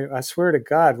 and then I swear to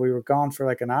God, we were gone for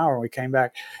like an hour, and we came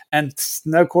back, and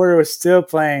No Quarter was still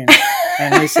playing.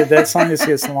 And he said that song just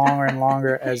gets longer and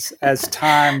longer as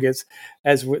time gets,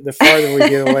 the farther we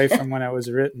get away from when it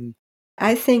was written.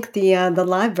 I think the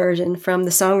live version from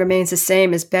The Song Remains the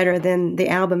Same is better than the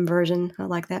album version. I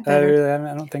like that better. Really?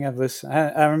 I don't think I've listened.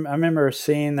 I remember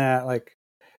seeing that like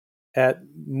at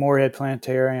Moorhead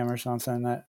Planetarium or something.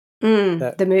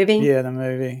 The movie? Yeah, the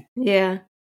movie. Yeah.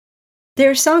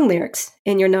 There are song lyrics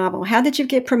in your novel. How did you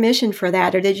get permission for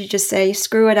that? Or did you just say,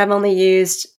 screw it, I've only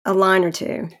used a line or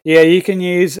two? Yeah, you can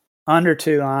use under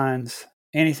 2 lines.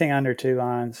 Anything under 2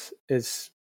 lines is...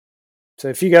 So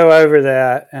if you go over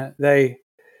that,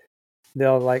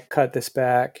 they'll like cut this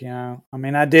back, I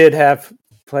mean, I did have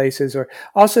places where...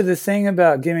 Also, the thing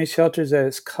about Gimme Shelter is that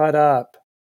it's cut up.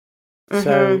 Mm-hmm.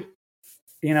 So,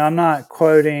 I'm not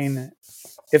quoting...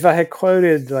 If I had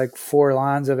quoted like 4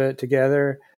 lines of it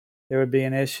together, there would be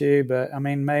an issue. But I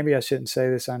mean, maybe I shouldn't say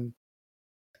this on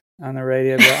the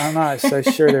radio, but I'm not so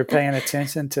sure they're paying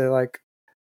attention to like,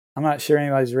 I'm not sure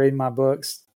anybody's reading my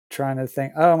books trying to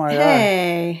think, oh my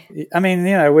God. I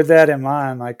mean, with that in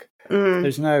mind, like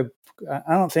there's I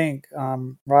don't think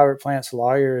Robert Plant's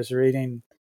lawyer is reading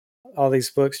all these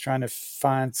books trying to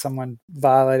find someone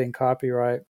violating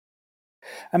copyright.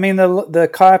 I mean, the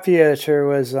copy editor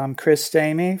was Chris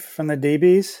Stamey from the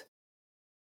DBs.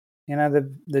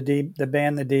 The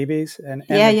band the DBs, and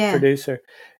the producer.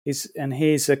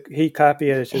 He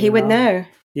copy edited. He would know.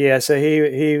 Yeah, so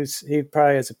he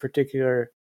probably has a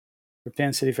particular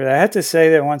propensity for that. I have to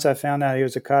say that once I found out he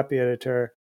was a copy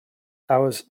editor, I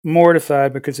was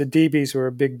mortified because the DBs were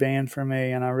a big band for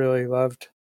me, and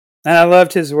I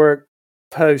loved his work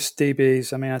post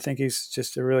DBs. I mean, I think he's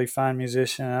just a really fine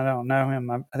musician. I don't know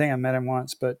him. I think I met him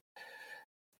once, but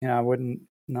I wouldn't.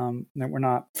 We're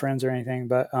not friends or anything,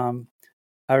 but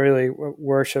I really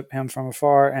worship him from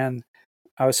afar, and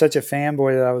I was such a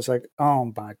fanboy that I was like,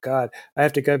 oh my God, I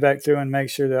have to go back through and make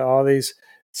sure that all these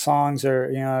songs are,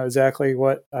 exactly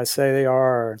what I say they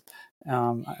are.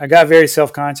 I got very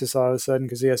self-conscious all of a sudden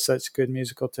because he has such good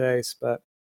musical taste, but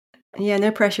yeah,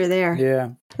 no pressure there. Yeah.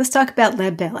 Let's talk about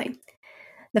Lead Belly.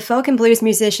 The folk and blues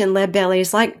musician Lead Belly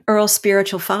is like Earl's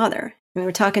spiritual father. We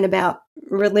were talking about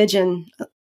religion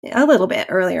a little bit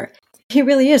earlier. He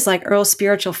really is like Earl's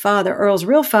spiritual father. Earl's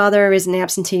real father is an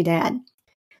absentee dad.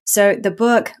 So the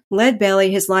book, Lead Belly,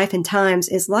 His Life and Times,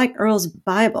 is like Earl's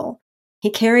Bible. He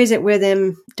carries it with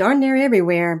him darn near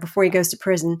everywhere before he goes to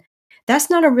prison. That's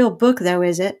not a real book, though,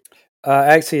 is it?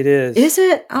 Actually, it is. Is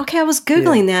it? Okay, I was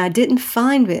Googling that. I didn't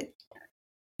find it.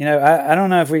 I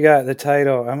don't know if we got the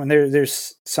title. I mean,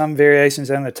 there's some variations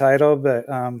on the title, but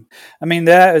I mean,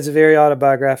 that is very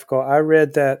autobiographical. I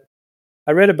read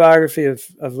a biography of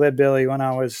Lead Belly when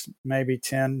I was maybe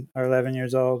 10 or 11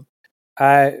 years old.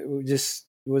 I just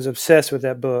was obsessed with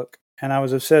that book, and I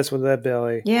was obsessed with Lead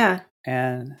Belly. Yeah.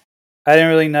 And I didn't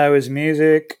really know his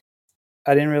music.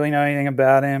 I didn't really know anything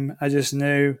about him. I just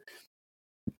knew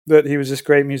that he was this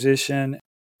great musician.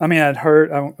 I mean,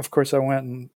 of course I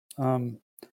went and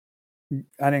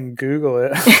I didn't Google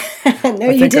it. No,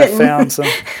 you didn't.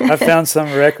 I found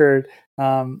some record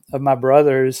of my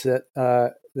brother's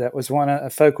that was one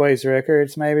of Folkways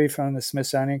records, maybe from the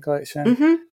Smithsonian collection.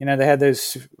 Mm-hmm. They had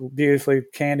those beautifully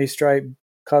candy striped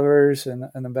covers in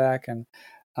the back, and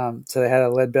So they had a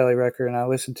Lead Belly record, and I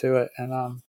listened to it.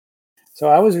 And so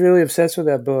I was really obsessed with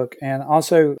that book. And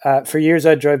also, for years,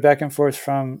 I drove back and forth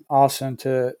from Austin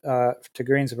to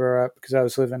Greensboro because I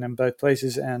was living in both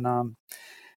places. And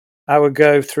I would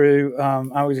go through,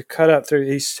 I would cut up through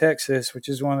East Texas, which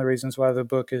is one of the reasons why the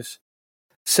book is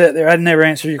set there. I'd never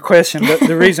answer your question, but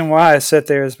the reason why I set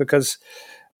there is because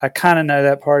I kind of know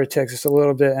that part of Texas a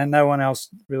little bit, and no one else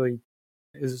really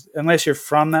is, unless you're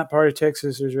from that part of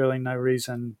Texas, there's really no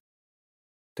reason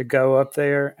to go up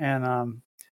there.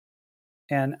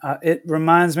 And it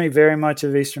reminds me very much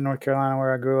of Eastern North Carolina,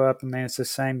 where I grew up. I mean, it's the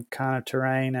same kind of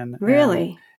terrain. And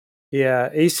Really?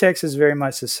 Yeah, East Texas is very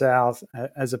much the South,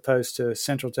 as opposed to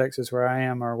Central Texas, where I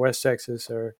am, or West Texas,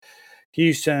 or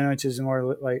Houston, which is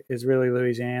more like is really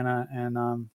Louisiana,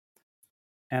 and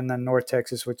then North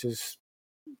Texas, which is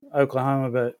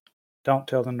Oklahoma. But don't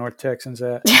tell the North Texans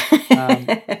that.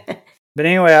 But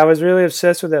anyway, I was really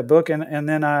obsessed with that book, and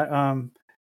then I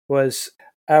was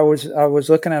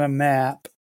looking at a map,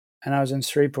 and I was in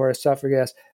Shreveport. I stopped for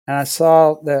gas, and I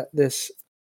saw that this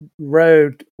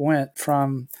road went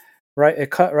from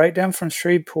it cut right down from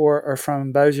Shreveport or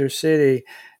from Bossier City,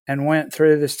 and went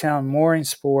through this town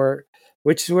Mooringsport,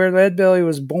 which is where Lead Belly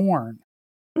was born,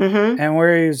 and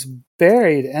where he was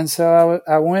buried. And so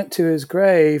I went to his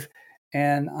grave,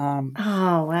 and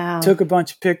oh wow, took a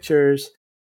bunch of pictures.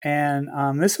 And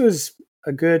this was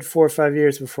a good 4 or 5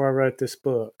 years before I wrote this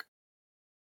book.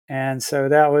 And so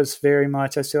that was very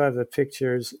much, I still have the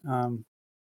pictures,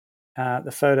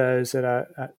 the photos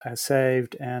that I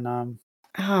saved. And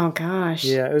oh gosh.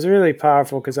 Yeah, it was really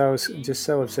powerful because I was just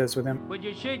so obsessed with him. Would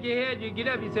you shake your head, you get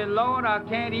up, you say, Lord, I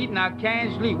can't eat and I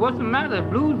can't sleep. What's the matter? The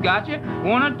blues got you.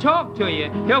 Want to talk to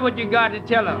you. Hear what you got to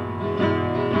tell her.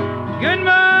 Good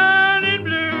morning,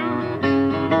 blue.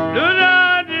 Blue,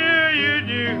 how do you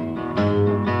do?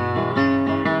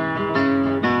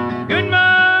 Good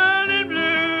morning,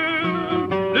 blue.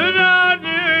 Blue, how do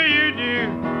you do?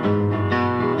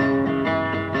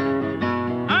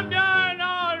 I'm doing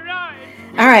all right.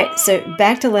 All right, so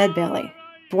back to Lead Belly.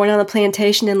 Born on a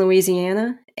plantation in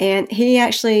Louisiana, and he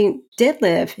actually did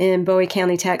live in Bowie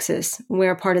County, Texas,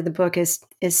 where part of the book is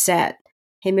set.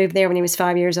 He moved there when he was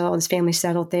 5 years old. His family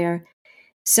settled there.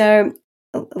 So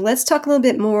let's talk a little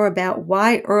bit more about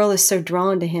why Earl is so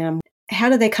drawn to him. How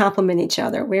do they complement each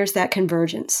other? Where's that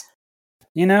convergence?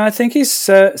 You know, I think he's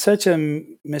such a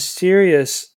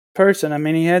mysterious person. I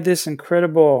mean, he had this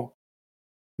incredible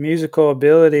musical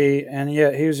ability, and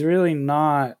yet he was really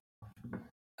not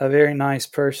a very nice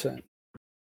person.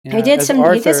 You know, he did some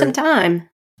time.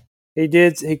 He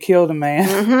killed a man.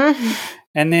 Mm-hmm.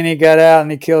 And then he got out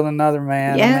and he killed another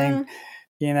man. Yeah. I mean,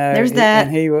 you know, there's that.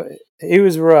 And he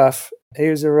was rough. He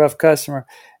was a rough customer.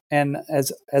 And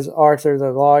as Arthur,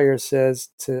 the lawyer, says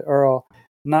to Earl,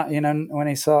 not, you know, when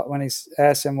he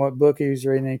asked him what book he was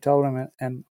reading, he told him,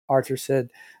 and Arthur said,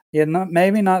 yeah,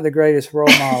 maybe not the greatest role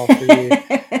model for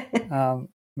you.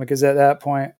 Because at that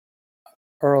point,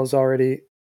 Earl's already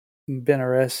been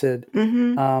arrested.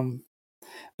 Mm-hmm.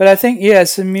 But I think, yeah,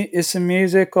 it's a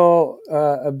musical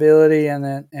ability, and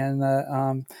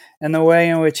the way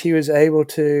in which he was able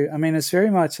to. I mean, it's very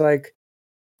much like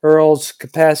Earl's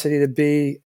capacity to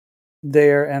be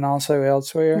there and also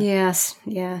elsewhere. Yes,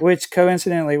 yeah. Which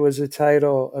coincidentally was the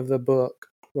title of the book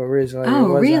originally. Oh, it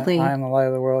wasn't really? I Am the Light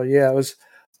of the World. Yeah, it was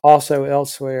also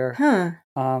Elsewhere. Huh.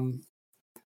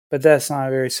 But that's not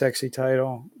a very sexy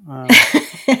title.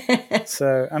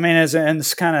 So, I mean, and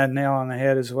it's kind of nail on the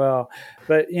head as well.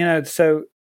 But, you know, so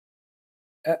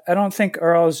I don't think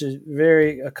Earl's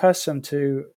very accustomed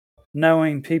to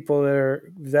knowing people that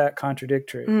are that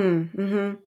contradictory.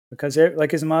 Mm-hmm. Because,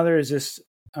 like, his mother is just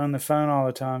on the phone all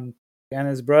the time, and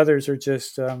his brothers are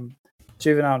just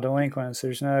juvenile delinquents.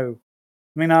 There's no,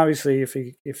 I mean, obviously, if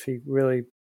he really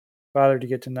bothered to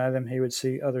get to know them, he would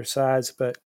see other sides.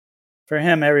 But for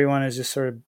him, everyone is just sort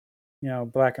of, you know,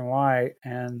 black and white,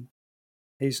 and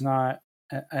he's not.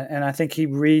 And I think he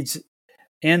reads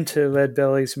into Lead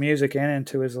Belly's music and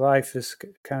into his life this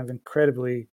kind of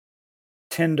incredibly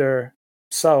tender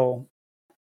soul.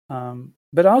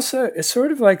 But also, it's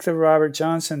sort of like the Robert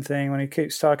Johnson thing when he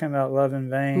keeps talking about love in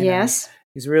vain. Yes.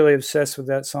 He's really obsessed with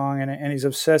that song, and he's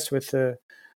obsessed with the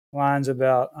lines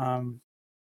about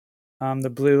the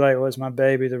blue light was my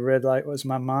baby, the red light was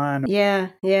my mind.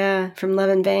 Yeah, from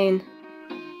Love in Vain.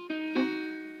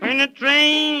 When the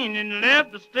train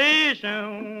left the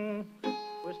station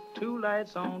with 2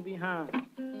 lights on behind.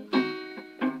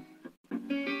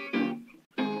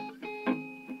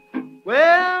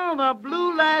 Well, the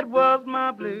blue light was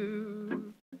my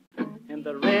blue, and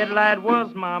the red light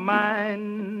was my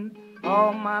mind.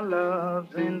 All my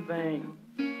love's in vain.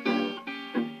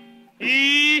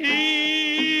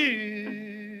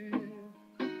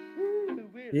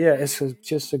 Yeah, it's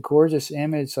just a gorgeous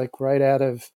image, like right out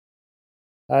of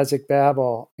Isaac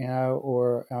Babel,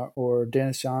 or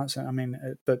Dennis Johnson. I mean,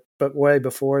 but way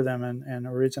before them and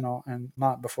original, and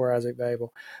not before Isaac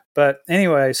Babel. But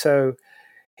anyway, so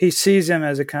he sees him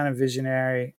as a kind of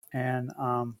visionary, and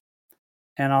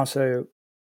also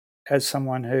as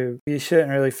someone who you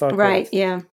shouldn't really fuck Right, with.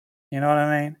 yeah. You know what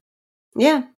I mean?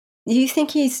 Yeah. Do you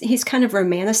think he's kind of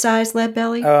romanticized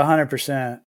Leadbelly? Oh,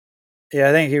 100%. Yeah,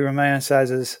 I think he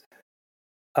romanticizes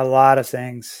a lot of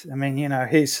things. I mean,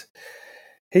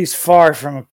 he's far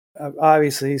from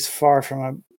obviously he's far from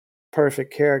a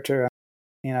perfect character.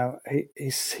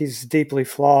 He's deeply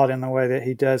flawed in the way that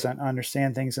he doesn't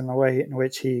understand things, in the way in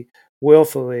which he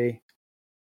willfully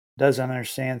doesn't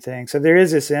understand things. So there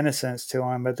is this innocence to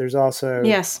him, but there's also,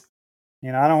 yes,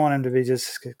 I don't want him to be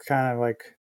just kind of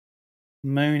like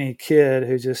moony kid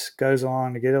who just goes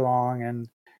along to get along and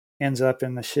ends up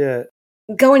in the shit.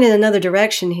 Going in another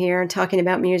direction here and talking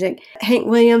about music, Hank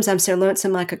Williams, I'm So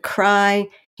Lonesome I Could Cry,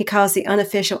 he calls the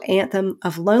unofficial anthem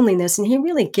of loneliness, and he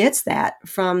really gets that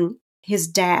from his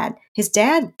dad. His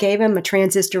dad gave him a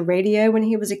transistor radio when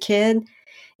he was a kid,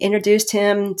 introduced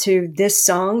him to this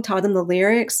song, taught him the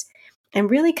lyrics, and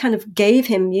really kind of gave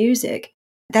him music.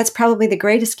 That's probably the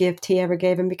greatest gift he ever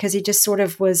gave him, because he just sort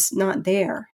of was not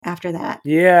there after that.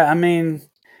 Yeah, I mean,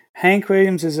 Hank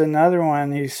Williams is another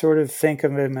one. You sort of think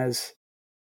of him as,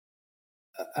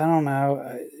 I don't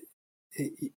know,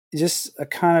 just a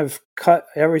kind of cut,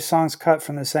 every song's cut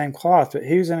from the same cloth, but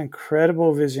he was an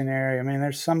incredible visionary. I mean,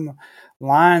 there's some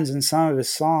lines in some of his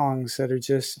songs that are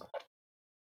just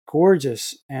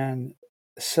gorgeous and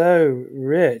so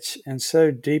rich and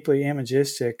so deeply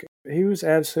imagistic. He was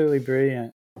absolutely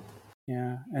brilliant,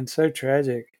 and so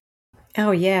tragic.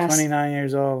 Oh, yes. 29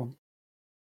 years old.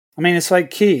 I mean, it's like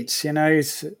Keats,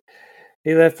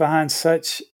 he left behind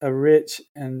such a rich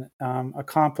and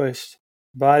accomplished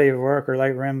body of work, or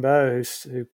like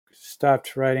Rimbaud, who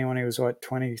stopped writing when he was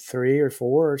 23 or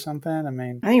 4 or something. I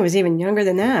mean, I think he was even younger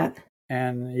than that.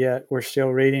 And yet we're still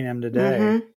reading him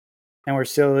today, and we're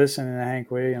still listening to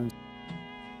Hank Williams.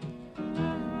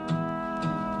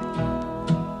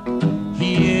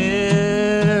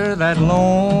 Hear that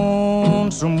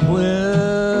lonesome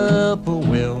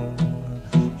whippoorwill,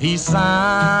 he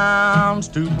sounds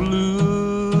too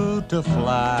blue to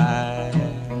fly.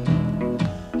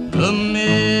 The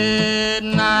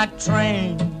midnight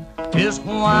train is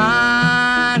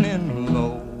whining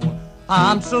low.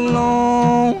 I'm so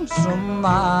lonesome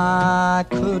I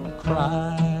could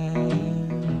cry.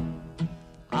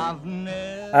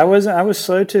 I was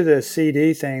slow to the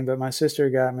CD thing, but my sister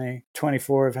got me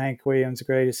 24 of Hank Williams'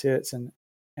 greatest hits, and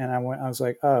I was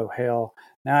like, oh hell,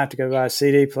 now I have to go buy a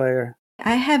CD player.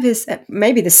 I have his,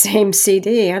 maybe the same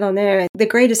CD, I don't know, the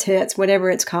greatest hits, whatever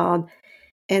it's called,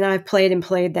 and I've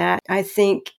played that. I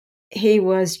think he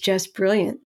was just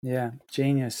brilliant. Yeah,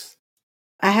 genius.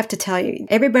 I have to tell you,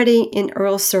 everybody in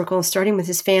Earl's circle, starting with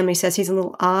his family, says he's a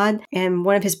little odd. And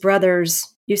one of his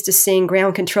brothers used to sing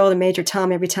Ground Control to Major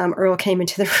Tom every time Earl came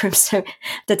into the room. So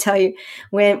to tell you,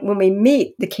 when we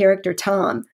meet the character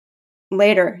Tom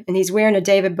later, and he's wearing a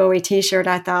David Bowie t-shirt,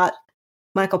 I thought,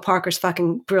 Michael Parker's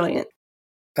fucking brilliant.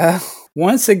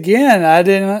 Once again,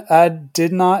 I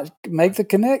did not make the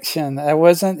connection. That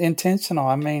wasn't intentional.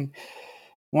 I mean,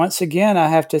 once again, I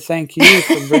have to thank you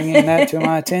for bringing that to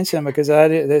my attention, because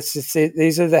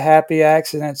these are the happy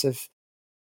accidents of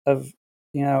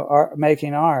art,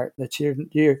 making art, that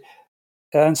you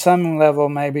on some level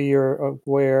maybe you're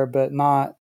aware, but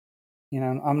not,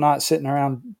 I'm not sitting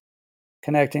around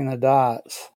connecting the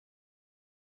dots,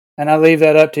 and I leave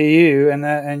that up to you,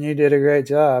 and you did a great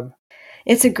job.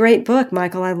 It's a great book,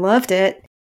 Michael. I loved it.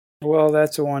 Well,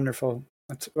 that's wonderful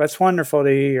to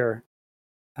hear.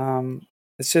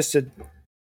 It's just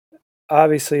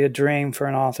obviously a dream for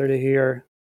an author to hear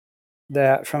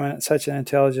that from such an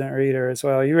intelligent reader as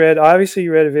well. You read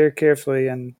it very carefully,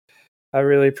 and I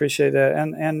really appreciate that.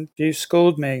 And you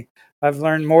schooled me. I've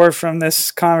learned more from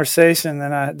this conversation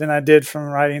than I did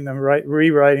from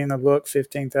rewriting the book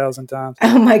 15,000 times.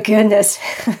 Oh my goodness.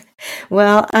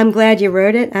 Well, I'm glad you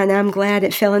wrote it, and I'm glad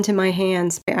it fell into my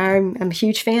hands. I'm a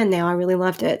huge fan now. I really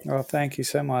loved it. Well, thank you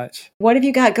so much. What have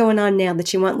you got going on now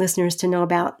that you want listeners to know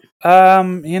about?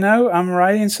 I'm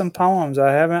writing some poems.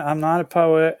 I'm not a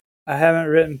poet. I haven't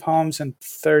written poems in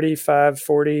 35,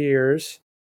 40 years.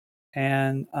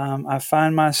 And I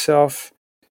find myself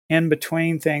in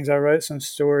between things. I wrote some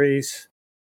stories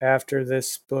after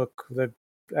this book,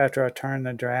 after I turned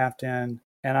the draft in.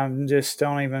 And I'm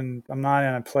not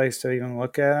in a place to even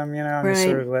look at them, I'm just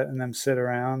sort of letting them sit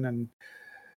around and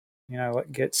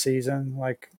get seasoned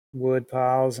like wood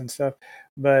piles and stuff.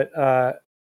 But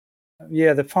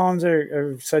the poems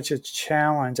are such a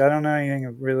challenge. I don't know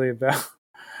anything really about.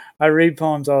 I read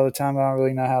poems all the time, but I don't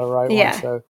really know how to write one.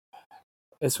 So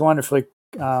it's wonderfully.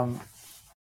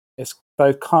 It's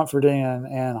both comforting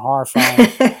and horrifying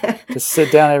to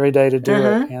sit down every day to do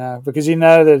it. Because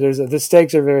that the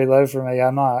stakes are very low for me.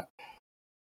 I'm not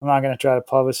going to try to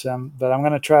publish them, but I'm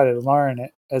going to try to learn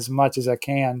it as much as I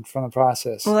can from the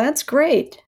process. Well, that's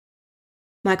great.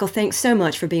 Michael, thanks so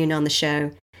much for being on the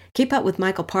show. Keep up with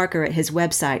Michael Parker at his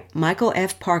website,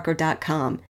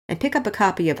 michaelfparker.com, and pick up a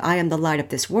copy of I Am the Light of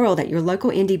This World at your local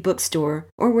indie bookstore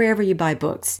or wherever you buy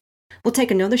books. We'll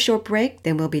take another short break,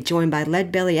 then we'll be joined by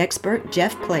Lead Belly expert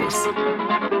Jeff Place. Go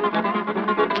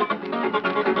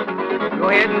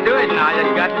ahead and do it now. You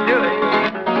got to do it.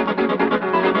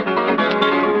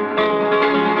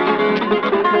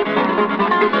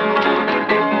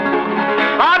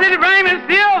 How did you bring me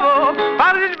silver?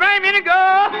 How did you bring me to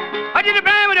gold? How did you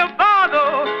bring me to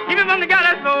father? Even from the God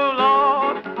that's so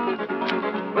Lord.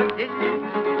 What did you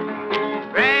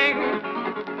bring?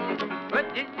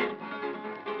 What did you?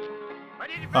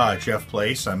 Jeff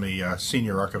Place. I'm the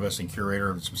Senior Archivist and Curator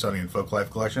of the Smithsonian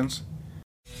Folklife Collections.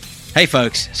 Hey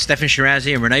folks, Stefan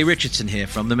Shirazi and Renee Richardson here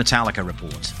from the Metallica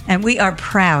Report. And we are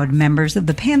proud members of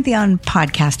the Pantheon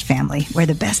podcast family, where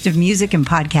the best of music and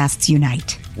podcasts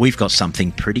unite. We've got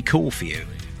something pretty cool for you.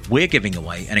 We're giving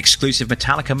away an exclusive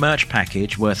Metallica merch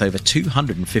package worth over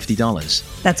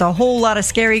 $250. That's a whole lot of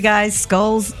Scary Guys,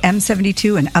 skulls,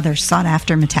 M72, and other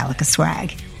sought-after Metallica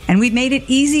swag. And we've made it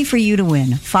easy for you to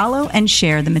win. Follow and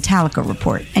share the Metallica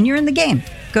Report, and you're in the game.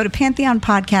 Go to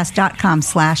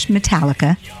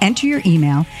pantheonpodcast.com/Metallica, enter your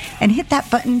email, and hit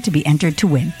that button to be entered to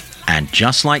win. And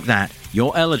just like that,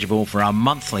 you're eligible for our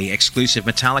monthly exclusive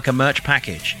Metallica merch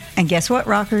package. And guess what,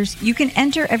 rockers? You can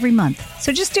enter every month,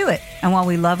 so just do it. And while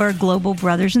we love our global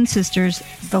brothers and sisters,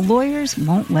 the lawyers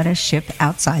won't let us ship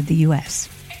outside the U.S.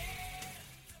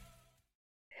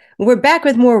 We're back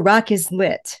with more Rock is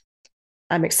Lit.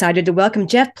 I'm excited to welcome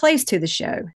Jeff Place to the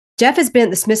show. Jeff has been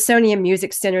at the Smithsonian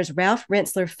Music Center's Ralph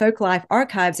Rensselaer Folklife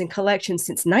Archives and Collection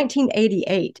since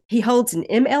 1988. He holds an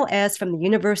MLS from the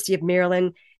University of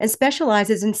Maryland and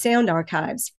specializes in sound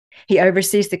archives. He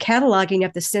oversees the cataloging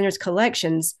of the center's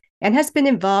collections and has been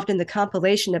involved in the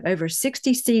compilation of over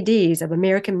 60 CDs of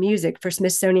American music for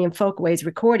Smithsonian Folkways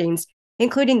recordings,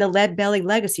 including the Lead Belly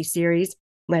Legacy series,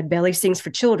 Lead Belly Sings for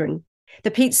Children,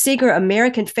 the Pete Seeger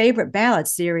American Favorite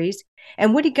Ballads series,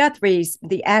 and Woody Guthrie's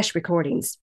The Ash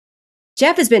recordings.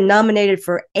 Jeff has been nominated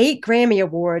for 8 Grammy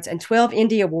Awards and 12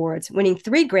 Indie Awards, winning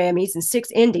 3 Grammys and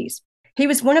 6 Indies. He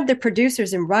was one of the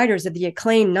producers and writers of the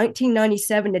acclaimed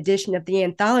 1997 edition of the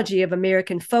Anthology of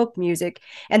American Folk Music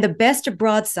and the Best of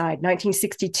Broadside,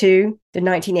 1962 to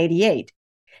 1988.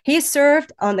 He has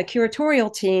served on the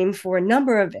curatorial team for a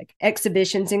number of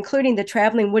exhibitions, including the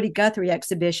traveling Woody Guthrie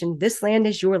exhibition, This Land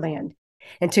Is Your Land.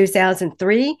 In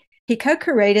 2003, he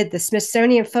co-curated the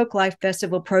Smithsonian Folklife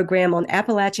Festival program on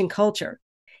Appalachian culture.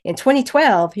 In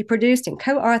 2012, he produced and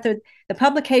co-authored the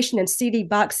publication and CD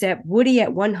box set Woody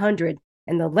at 100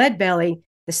 and the Lead Belly,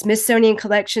 the Smithsonian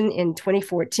Collection in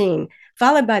 2014,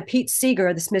 followed by Pete Seeger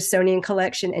of the Smithsonian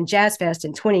Collection and Jazz Fest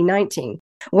in 2019.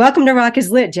 Welcome to Rock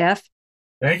is Lit, Jeff.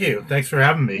 Thank you. Thanks for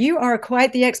having me. You are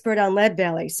quite the expert on Lead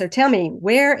Belly, so tell me,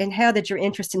 where and how did your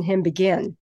interest in him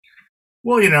begin?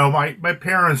 Well, my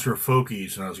parents were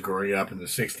folkies when I was growing up in the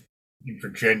 60s in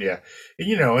Virginia.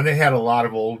 And, and they had a lot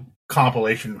of old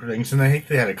compilation things, and I think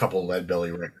they had a couple of Lead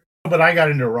Belly records. But I got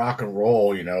into rock and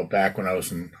roll, back when I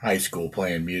was in high school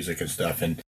playing music and stuff.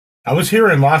 And I was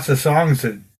hearing lots of songs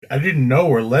that I didn't know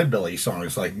were Lead Belly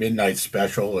songs, like Midnight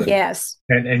Special and yes,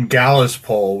 and Gallus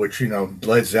Pole, which,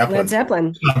 Led Zeppelin.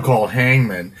 Song called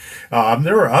Hangman.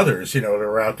 There were others, that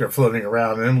were out there floating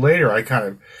around. And then later I kind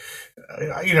of,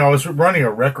 I was running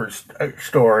a record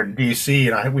store in D.C.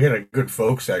 and we had a good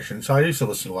folk section, so I used to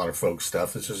listen to a lot of folk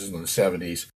stuff. This was in the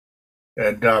 70s,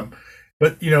 and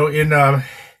but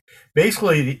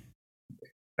basically,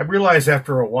 I realized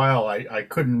after a while I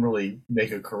couldn't really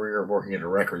make a career of working at a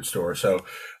record store, so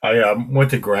I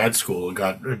went to grad school and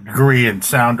got a degree in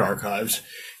sound archives,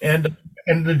 and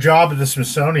the job at the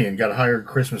Smithsonian. Got hired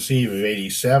Christmas Eve of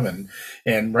 '87,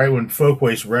 and right when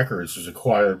Folkways Records was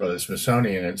acquired by the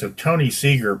Smithsonian. And so Tony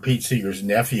Seeger, Pete Seeger's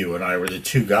nephew, and I were the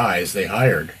 2 guys they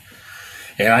hired.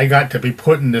 And I got to be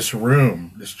put in this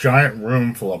room, this giant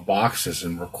room full of boxes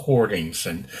and recordings,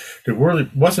 and it really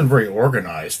wasn't very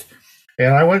organized.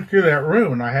 And I went through that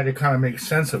room and I had to kind of make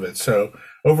sense of it. So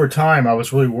over time, I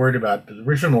was really worried about the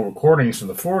original recordings in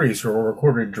the 40s were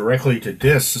recorded directly to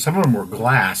discs. Some of them were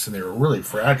glass and they were really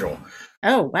fragile.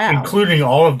 Oh, wow. Including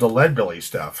all of the Leadbelly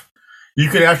stuff. You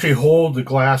could actually hold the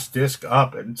glass disc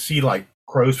up and see like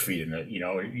crow's feet in it. You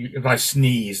know, if I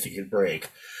sneezed, it could break.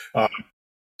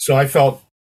 So I felt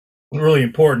really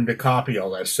important to copy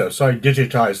all that stuff. So I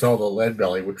digitized all the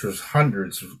Leadbelly, which was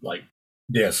hundreds of like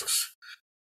discs.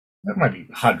 That might be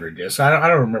 100 discs. I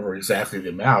don't remember exactly the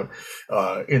amount.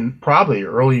 In probably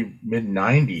early mid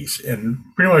 90s, and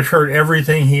pretty much heard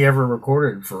everything he ever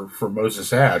recorded for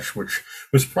Moses Ash, which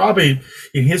was probably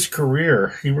in his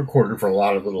career. He recorded for a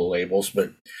lot of little labels,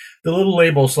 but the little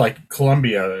labels like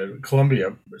Columbia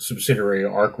subsidiary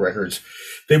Arc Records,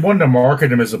 they wanted to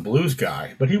market him as a blues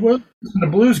guy, but he wasn't a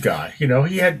blues guy. You know,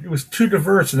 it was too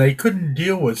diverse, and they couldn't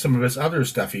deal with some of his other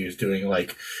stuff he was doing,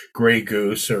 like Grey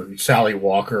Goose or Sally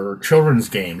Walker or children's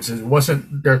games. It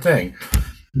wasn't their thing.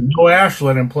 Mo Ash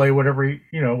let him play whatever he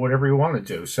wanted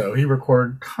to. So he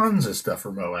recorded tons of stuff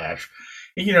for Mo Ash.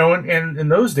 You know, and in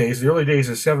those days, the early days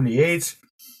of 78s,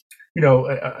 you know,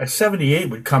 a 78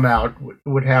 would come out,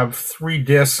 would have 3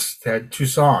 discs that had 2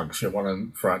 songs, you know, one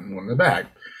in the front and one in the back.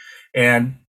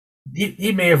 And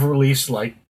he may have released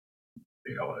like,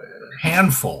 you know, a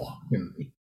handful,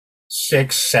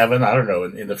 6, 7, I don't know,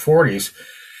 in the 40s.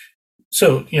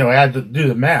 So, you know, I had to do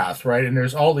the math, right? And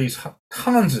there's all these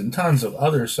tons and tons of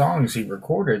other songs he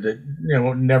recorded that, you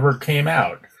know, never came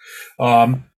out.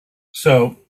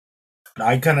 So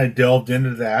I kind of delved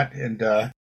into that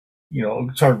and, you know,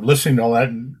 started listening to all that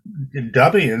and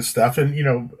dubbing and stuff. And, you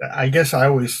know, I guess I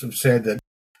always have said that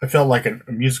I felt like a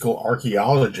musical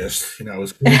archaeologist. You know, I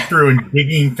was going through and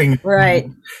digging things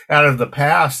out of the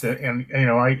past. And you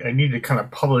know, I need to kind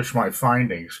of publish my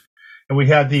findings. And we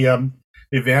had the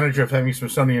advantage of having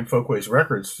Smithsonian Folkways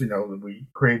Records, you know, that we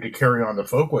created to carry on the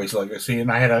Folkways legacy. And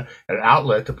I had an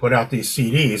outlet to put out these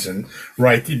CDs and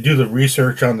do the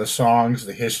research on the songs,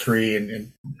 the history,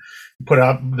 and put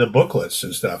out the booklets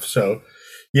and stuff. So,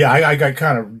 yeah, I got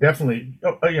kind of definitely,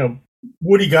 you know,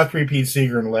 Woody Guthrie, Pete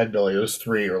Seeger, and Leadbelly, those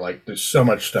 3 are like, there's so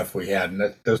much stuff we had,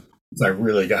 and those I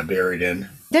really got buried in.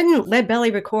 Didn't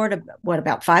Leadbelly record,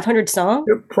 about 500 songs?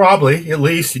 Probably, at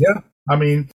least, yeah. I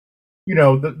mean, you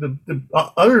know, the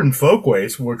other than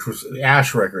Folkways, which was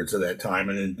Ash Records at that time,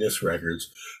 and then Disc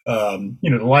Records, you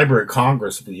know, the Library of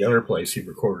Congress, the other place he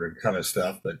recorded a ton of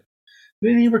stuff, but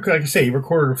then he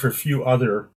recorded for a few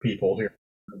other people here,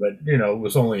 but, you know, it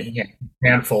was only a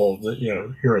handful, you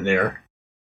know, here and there.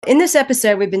 In this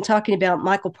episode, we've been talking about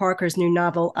Michael Parker's new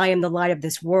novel, I Am the Light of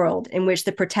This World, in which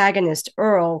the protagonist,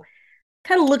 Earl,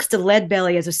 kind of looks to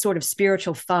Leadbelly as a sort of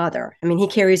spiritual father. I mean, he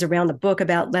carries around a book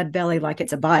about Leadbelly like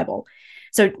it's a Bible.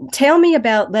 So tell me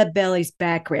about Leadbelly's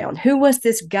background. Who was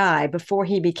this guy before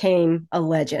he became a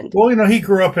legend? Well, you know, he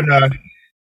grew up in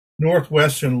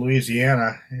northwestern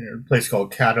Louisiana, in a place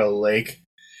called Caddo Lake.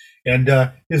 And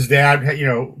his dad, you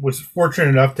know, was fortunate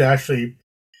enough to actually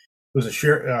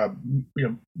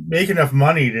make enough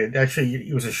money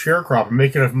he was a sharecropper,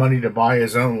 make enough money to buy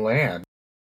his own land.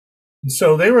 And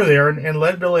so they were there, and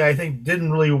Leadbelly, I think,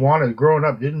 growing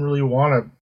up, didn't really want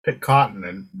to pick cotton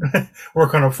and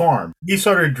work on a farm. He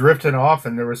started drifting off,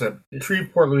 and there was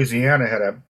Shreveport, Louisiana had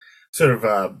a sort of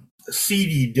a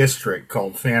seedy district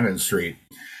called Fannin Street,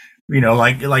 you know,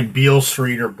 like Beale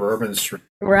Street or Bourbon Street.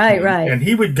 Right. And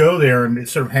he would go there and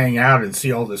sort of hang out and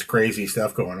see all this crazy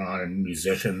stuff going on and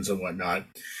musicians and whatnot.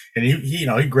 And he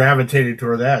gravitated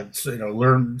toward that, you know,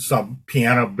 learned some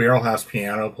barrelhouse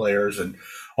piano players and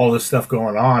all this stuff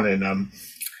going on. And,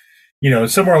 you know,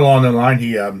 somewhere along the line,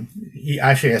 he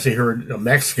actually, as he heard a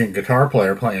Mexican guitar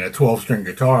player playing a 12-string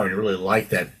guitar, and he really liked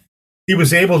that. He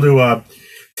was able to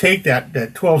take that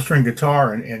 12-string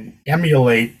guitar and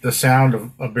emulate the sound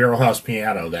of a barrelhouse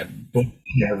piano, that book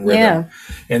rhythm. Yeah.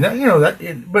 And that, you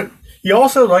know, but he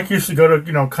also used to go to,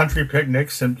 you know, country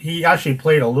picnics, and he actually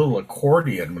played a little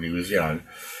accordion when he was young.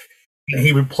 And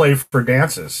he would play for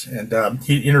dances, and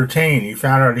he entertained. He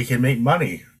found out he could make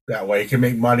money that way. He could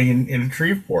make money in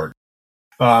Shreveport.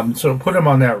 So put him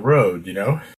on that road, you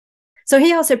know. So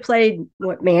he also played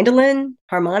mandolin,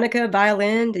 harmonica,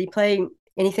 violin. Did he play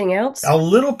anything else? A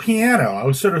little piano. I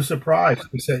was sort of surprised.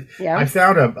 He said, I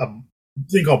found a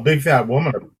thing called Big Fat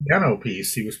Woman, a piano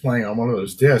piece he was playing on one of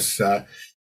those discs.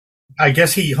 I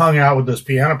guess he hung out with those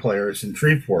piano players in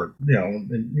Shreveport, you know,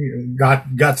 and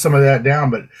got some of that down.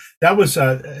 But that was,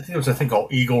 I think it was a thing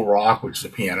called Eagle Rock, which is a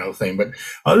piano thing. But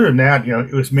other than that, you know,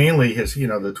 it was mainly his, you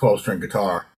know, the 12-string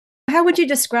guitar. How would you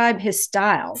describe his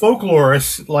style?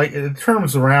 Folklorists, like the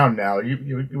terms around now,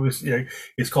 it was, you know,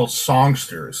 it's called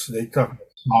songsters. They talk about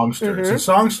songsters. And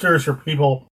songsters are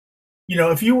people, you know,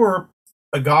 if you were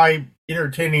a guy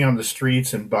entertaining on the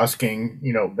streets and busking,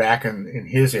 you know, back in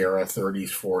his era, 30s,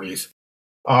 40s,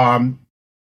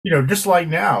 just like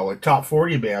now, like top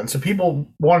 40 bands, so people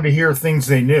wanted to hear things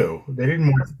they knew. They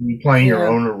didn't want to be playing your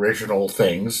own original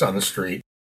things on the street.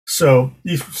 So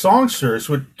these songsters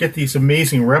would get these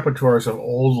amazing repertoires of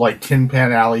old, like Tin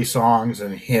Pan Alley songs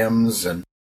and hymns and,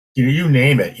 you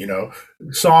name it,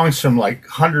 songs from like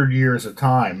 100 years of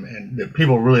time and that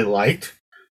people really liked.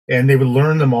 And they would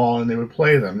learn them all and they would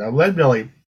play them. Now, Leadbelly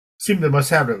must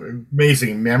have an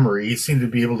amazing memory. He seemed to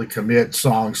be able to commit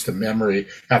songs to memory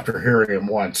after hearing them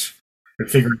once and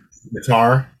figure the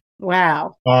guitar.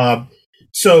 Wow.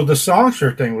 So the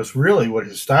songster thing was really what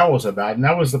his style was about. And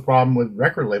that was the problem with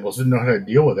record labels. Didn't know how to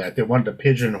deal with that. They wanted to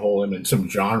pigeonhole him in some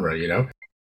genre, And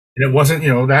it wasn't,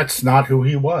 that's not who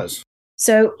he was.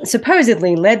 So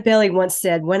supposedly Leadbelly once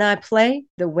said, "When I play,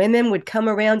 the women would come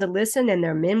around to listen and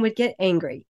their men would get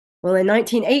angry." Well, in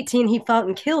 1918, he fought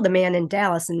and killed a man in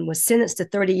Dallas and was sentenced to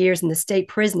 30 years in the state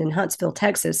prison in Huntsville,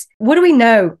 Texas. What do we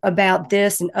know about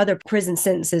this and other prison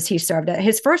sentences he served at?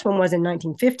 His first one was in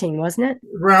 1915, wasn't it?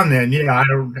 Around then, yeah. I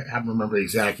don't remember the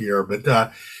exact year, but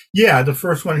the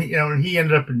first one, and he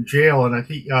ended up in jail. And I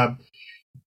think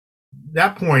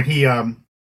that point, he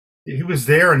was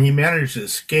there and he managed to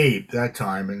escape that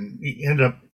time, and he ended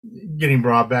up getting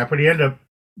brought back, but he ended up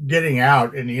getting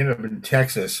out, and he ended up in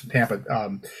Texas, Tampa,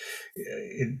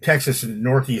 in Texas, in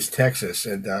northeast Texas,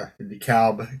 and in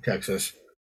DeKalb, Texas,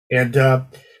 and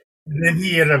then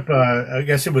he ended up. I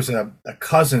guess it was a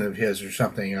cousin of his or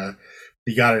something.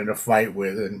 He got in a fight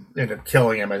with and ended up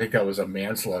killing him. I think that was a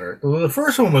manslaughter. Well, the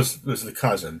first one was the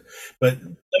cousin, but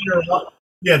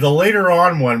the later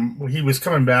on one, he was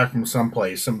coming back from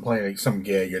someplace, playing some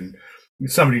gig, and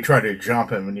somebody tried to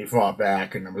jump him and he fought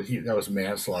back, and that was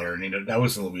manslaughter, and that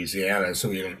was in Louisiana,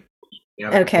 so he had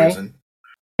prison.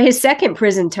 His second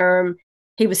prison term,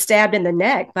 he was stabbed in the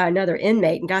neck by another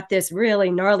inmate and got this really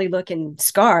gnarly looking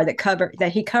scar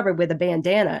that he covered with a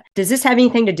bandana. Does this have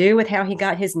anything to do with how he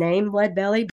got his name,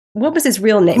 Leadbelly? What was his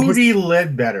real name? Moody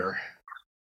Ledbetter.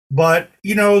 But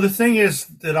the thing is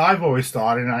that I've always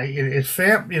thought, and his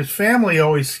family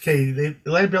always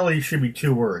Leadbelly should be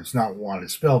two words, not one.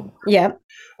 It's spelled. Yeah.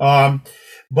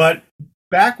 But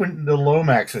back when the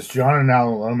Lomaxes, John and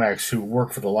Alan Lomax, who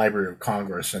worked for the Library of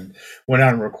Congress and went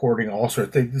out and recording all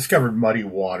sorts, they discovered Muddy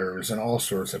Waters and all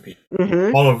sorts of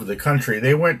people all over the country.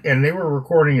 They went and they were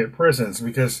recording at prisons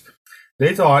because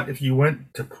they thought if you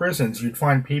went to prisons, you'd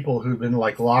find people who'd been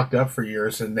like locked up for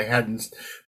years and they hadn't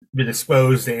been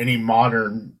exposed to any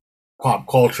modern pop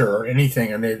culture or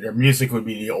anything, and their music would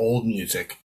be the old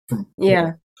music.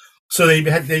 So they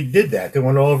did that. They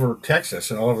went all over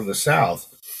Texas and all over the South,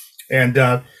 and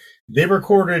they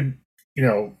recorded.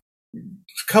 A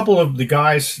couple of the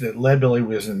guys that Leadbelly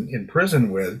was in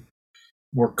prison with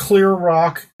were Clear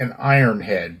Rock and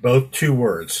Ironhead, both two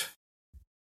words.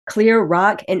 Clear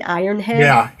Rock and Ironhead?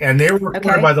 Yeah, and they were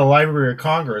recorded by the Library of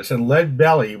Congress, and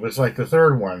Leadbelly was like the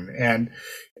third one, and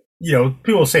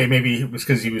people say maybe it was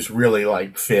because he was really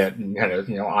like fit and had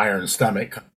a iron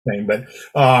stomach thing, but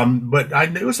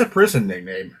it was a prison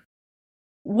nickname.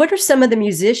 What are some of the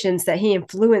musicians that he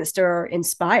influenced or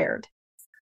inspired?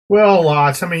 Well,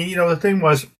 lots. I mean, the thing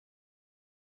was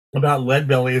about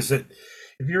Leadbelly is that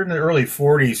if you're in the early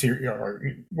 40s,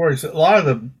 a lot of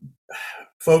the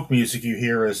folk music you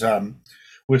hear is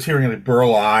was hearing like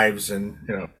Burl Ives and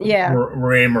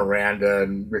Ray Miranda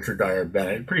and Richard Dyer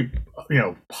Bennett, pretty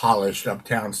polished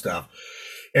uptown stuff.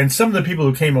 And some of the people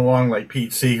who came along, like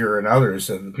Pete Seeger and others,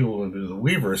 and the people who were the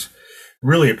Weavers,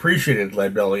 really appreciated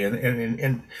Leadbelly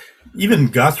and even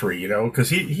Guthrie, because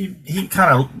he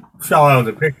kind of fell out of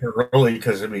the picture early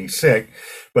because of being sick,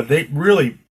 but they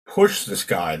really pushed this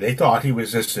guy. They thought he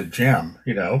was just a gem,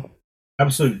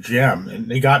 absolute gem, and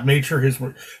they made sure his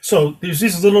work. So there's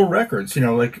these little records,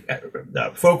 like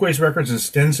Folkways records and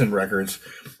Stinson records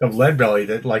of Leadbelly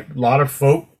that like a lot of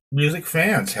folk music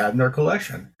fans had in their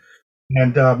collection,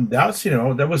 and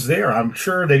that was there. I'm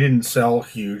sure they didn't sell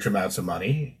huge amounts of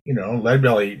money.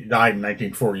 Leadbelly died in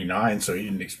 1949, so he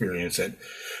didn't experience it.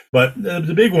 But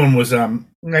the big one was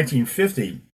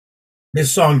 1950.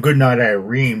 His song "Goodnight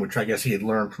Irene," which I guess he had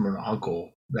learned from an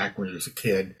uncle back when he was a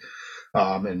kid.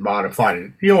 And modified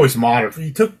it. He always modified.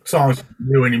 He took songs he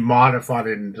knew and he modified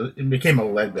it and it became a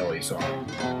Leadbelly song.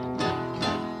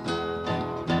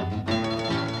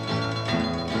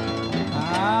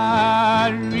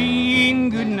 Irene,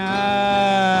 good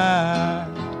night.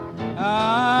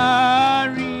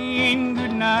 Irene,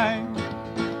 good night.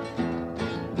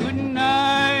 Good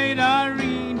night,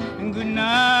 Irene, and good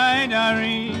night,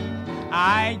 Irene.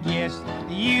 I guess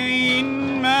you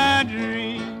in my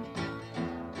dream.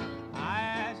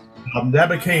 That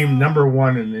became number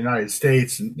one in the United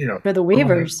States, and for the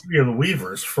Weavers. The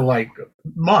Weavers for like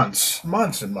months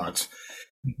and months.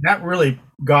 That really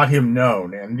got him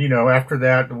known, and after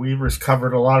that, the Weavers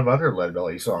covered a lot of other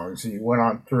Leadbelly songs, and he went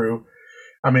on through.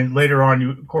 I mean, later on,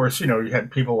 of course, you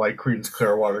had people like Creedence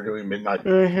Clearwater doing Midnight,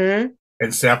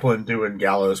 and Zeppelin doing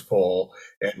Gallows Pole,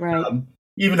 and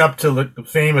even up to the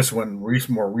famous one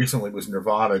more recently was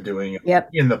Nirvana doing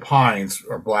In the Pines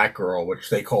or Black Girl, which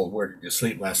they called Where Did You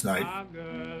Sleep Last Night?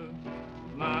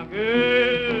 My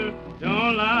girl,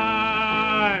 don't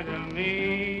lie to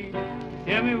me.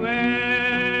 Tell me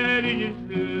where did you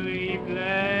sleep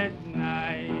last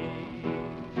night?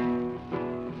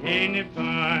 In the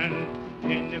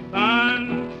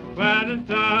pond, where the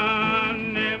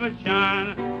sun never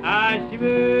shines, I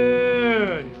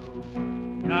shivered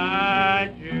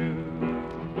like you.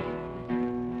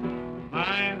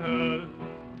 My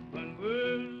husband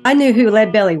will... I knew who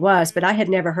Leadbelly was, but I had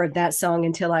never heard that song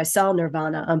until I saw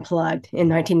Nirvana Unplugged in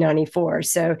 1994.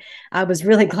 So I was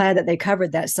really glad that they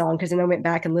covered that song, because then I went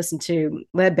back and listened to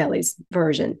Leadbelly's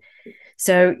version.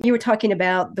 So you were talking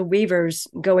about the Weavers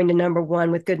going to number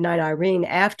one with Goodnight Irene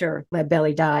after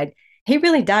Leadbelly died. He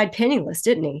really died penniless,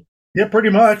 didn't he? Yeah, pretty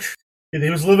much. He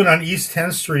was living on East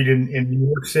 10th Street in New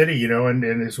York City,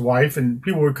 and his wife and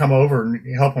people would come over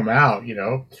and help him out,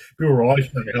 People were always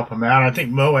trying to him out. I think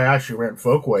Mo Ash, who ran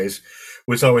Folkways,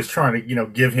 was always trying to,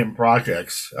 give him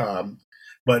projects.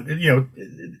 But,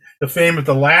 the fame of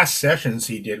the last sessions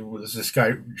he did was this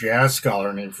guy, jazz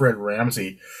scholar named Fred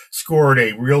Ramsey, scored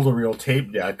a reel-to-reel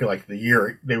tape deck, like the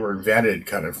year they were invented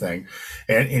kind of thing.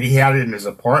 And he had it in his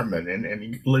apartment, and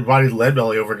he invited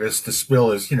Leadbelly over just to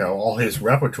spill his, all his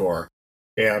repertoire.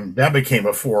 And that became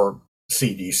a 4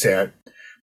 CD set.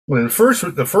 Well,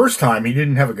 the first time he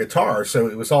didn't have a guitar, so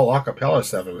it was all a cappella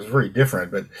stuff. It was very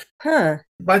different. But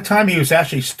by the time he was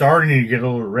actually starting to get a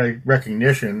little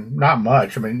recognition, not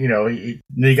much. I mean,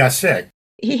 he got sick.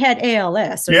 He had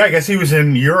ALS. Yeah, I guess he was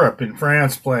in Europe, in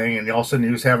France, playing, and all of a sudden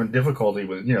he was having difficulty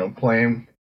with, playing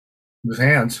with his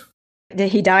hands.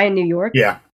 Did he die in New York?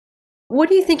 Yeah. What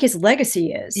do you think his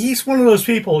legacy is? He's one of those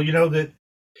people, that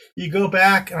you go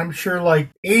back, I'm sure like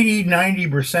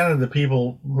 80-90% of the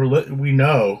people we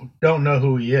know don't know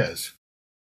who he is.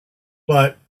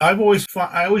 But I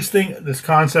always think this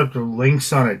concept of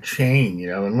links on a chain,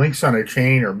 and links on a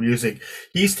chain or music.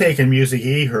 He's taking music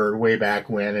he heard way back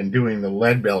when and doing the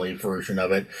Leadbelly version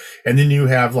of it. And then you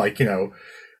have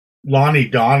Lonnie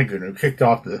Donegan, who kicked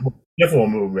off the skiffle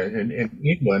movement in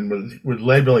England with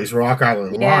Leadbelly's Rock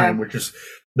Island Line, which is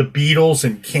the Beatles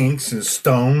and Kinks and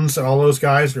Stones and all those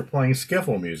guys were playing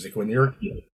skiffle music when they were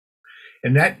kids.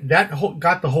 And that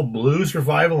got the whole blues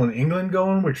revival in England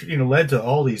going, which led to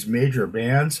all these major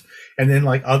bands. And then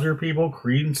other people,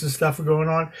 Creedence and stuff, were going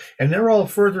on, and they're all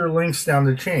further links down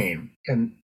the chain.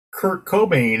 And Kurt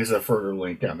Cobain is a further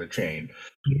link down the chain.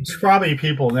 It's probably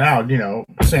people now,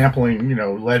 sampling,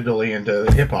 Leadbelly into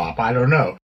hip hop. I don't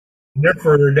know. They're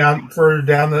further down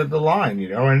the line,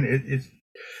 and it's.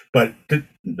 But the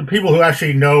people who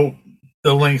actually know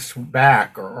the links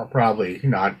back are probably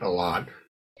not a lot.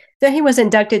 So he was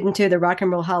inducted into the Rock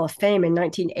and Roll Hall of Fame in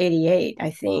 1988, I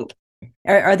think.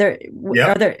 Are there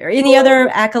any other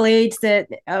accolades that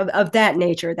of that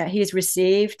nature that he's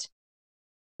received?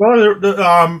 Well,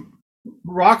 the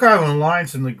Rock Island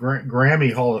Line's in the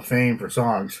Grammy Hall of Fame for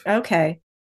songs. Okay.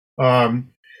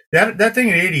 That thing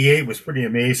in '88 was pretty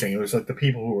amazing. It was like the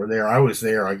people who were there. I was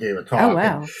there. I gave a talk. Oh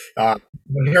wow! And,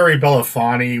 Harry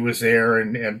Belafonte was there,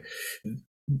 and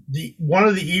one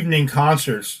of the evening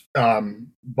concerts,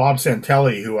 Bob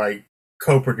Santelli, who I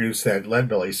co-produced that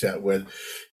Leadbelly set with,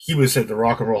 he was at the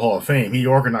Rock and Roll Hall of Fame. He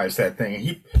organized that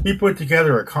thing. He put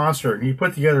together a concert, and he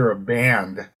put together a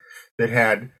band that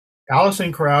had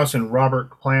Alison Krauss and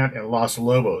Robert Plant and Los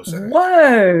Lobos.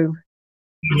 Whoa!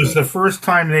 It was the first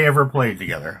time they ever played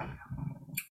together.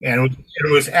 And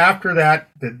it was after that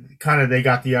kind of they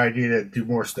got the idea to do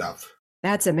more stuff.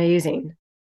 That's amazing.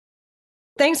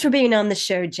 Thanks for being on the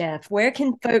show, Jeff. Where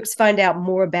can folks find out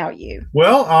more about you?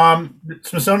 Well,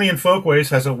 Smithsonian Folkways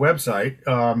has a website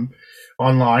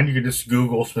online. You can just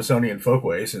Google Smithsonian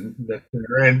Folkways, and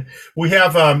we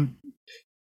have,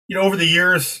 over the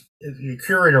years, the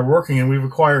curator working, and we've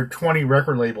acquired 20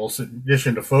 record labels in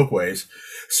addition to Folkways.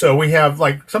 So we have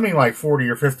something like 40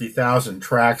 or 50,000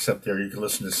 tracks up there you can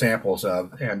listen to samples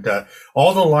of. And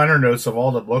all the liner notes of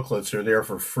all the booklets are there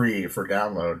for free for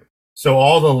download. So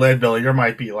all the Leadbelly, there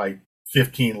might be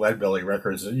 15 Leadbelly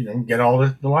records, get all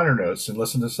the liner notes and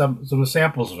listen to some of the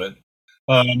samples of it.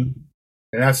 And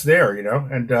that's there,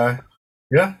 and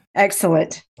Yeah.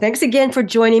 Excellent. Thanks again for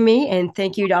joining me, and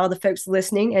thank you to all the folks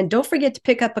listening. And don't forget to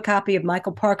pick up a copy of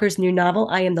Michael Parker's new novel,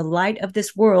 I Am the Light of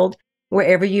This World,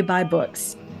 wherever you buy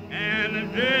books.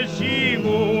 And there she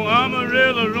go,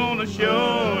 umbrella on the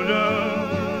shoulder,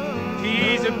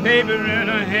 piece of paper in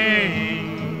her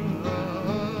hand.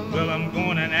 Well, I'm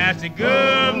going and ask the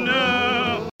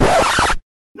governor.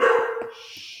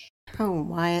 Oh,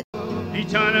 Wyatt. He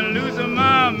trying to lose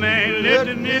my man, let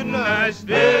the midnight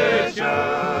special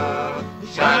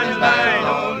shine a light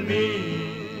on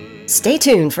me. Stay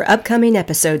tuned for upcoming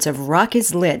episodes of Rock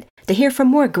is Lit to hear from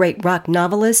more great rock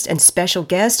novelists and special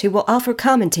guests who will offer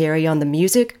commentary on the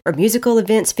music or musical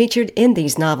events featured in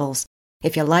these novels.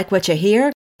 If you like what you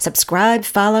hear, subscribe,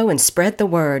 follow, and spread the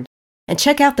word. And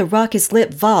check out the Rock is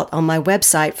Lit Vault on my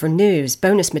website for news,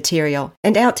 bonus material,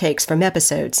 and outtakes from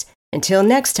episodes. Until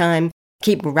next time,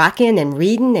 keep rocking and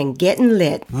reading and getting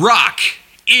lit. Rock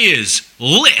is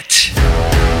lit.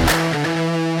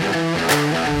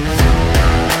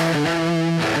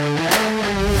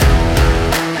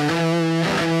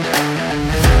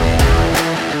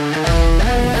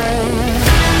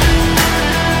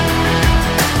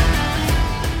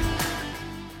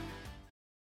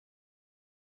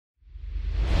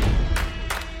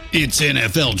 It's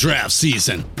NFL draft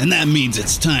season, and that means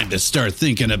it's time to start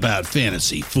thinking about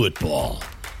fantasy football.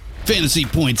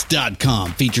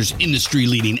 FantasyPoints.com features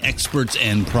industry-leading experts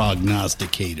and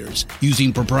prognosticators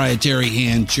using proprietary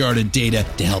hand-charted data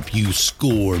to help you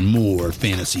score more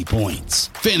fantasy points.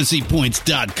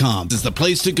 FantasyPoints.com is the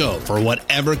place to go for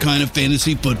whatever kind of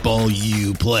fantasy football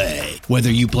you play. Whether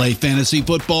you play fantasy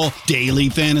football, daily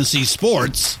fantasy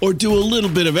sports, or do a little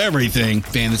bit of everything,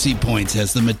 Fantasy Points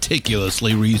has the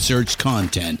meticulously researched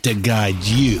content to guide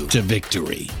you to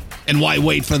victory. And why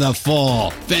wait for the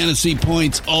fall? Fantasy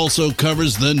Points also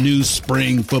covers the new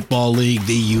spring football league,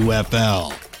 the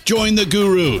UFL. Join the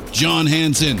guru, John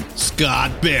Hansen,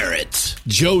 Scott Barrett,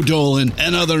 Joe Dolan,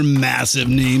 and other massive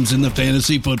names in the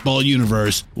fantasy football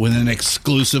universe with an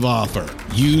exclusive offer.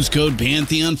 Use code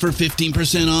Pantheon for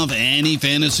 15% off any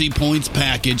Fantasy Points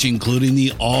package, including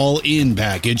the all-in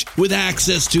package, with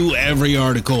access to every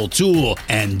article, tool,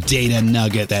 and data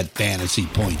nugget that Fantasy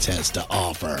Points has to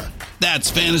offer.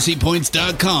 That's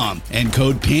FantasyPoints.com and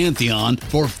code Pantheon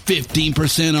for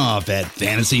 15% off at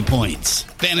Fantasy Points.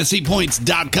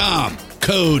 FantasyPoints.com,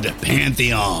 code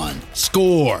Pantheon.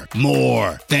 Score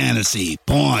more fantasy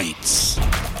points.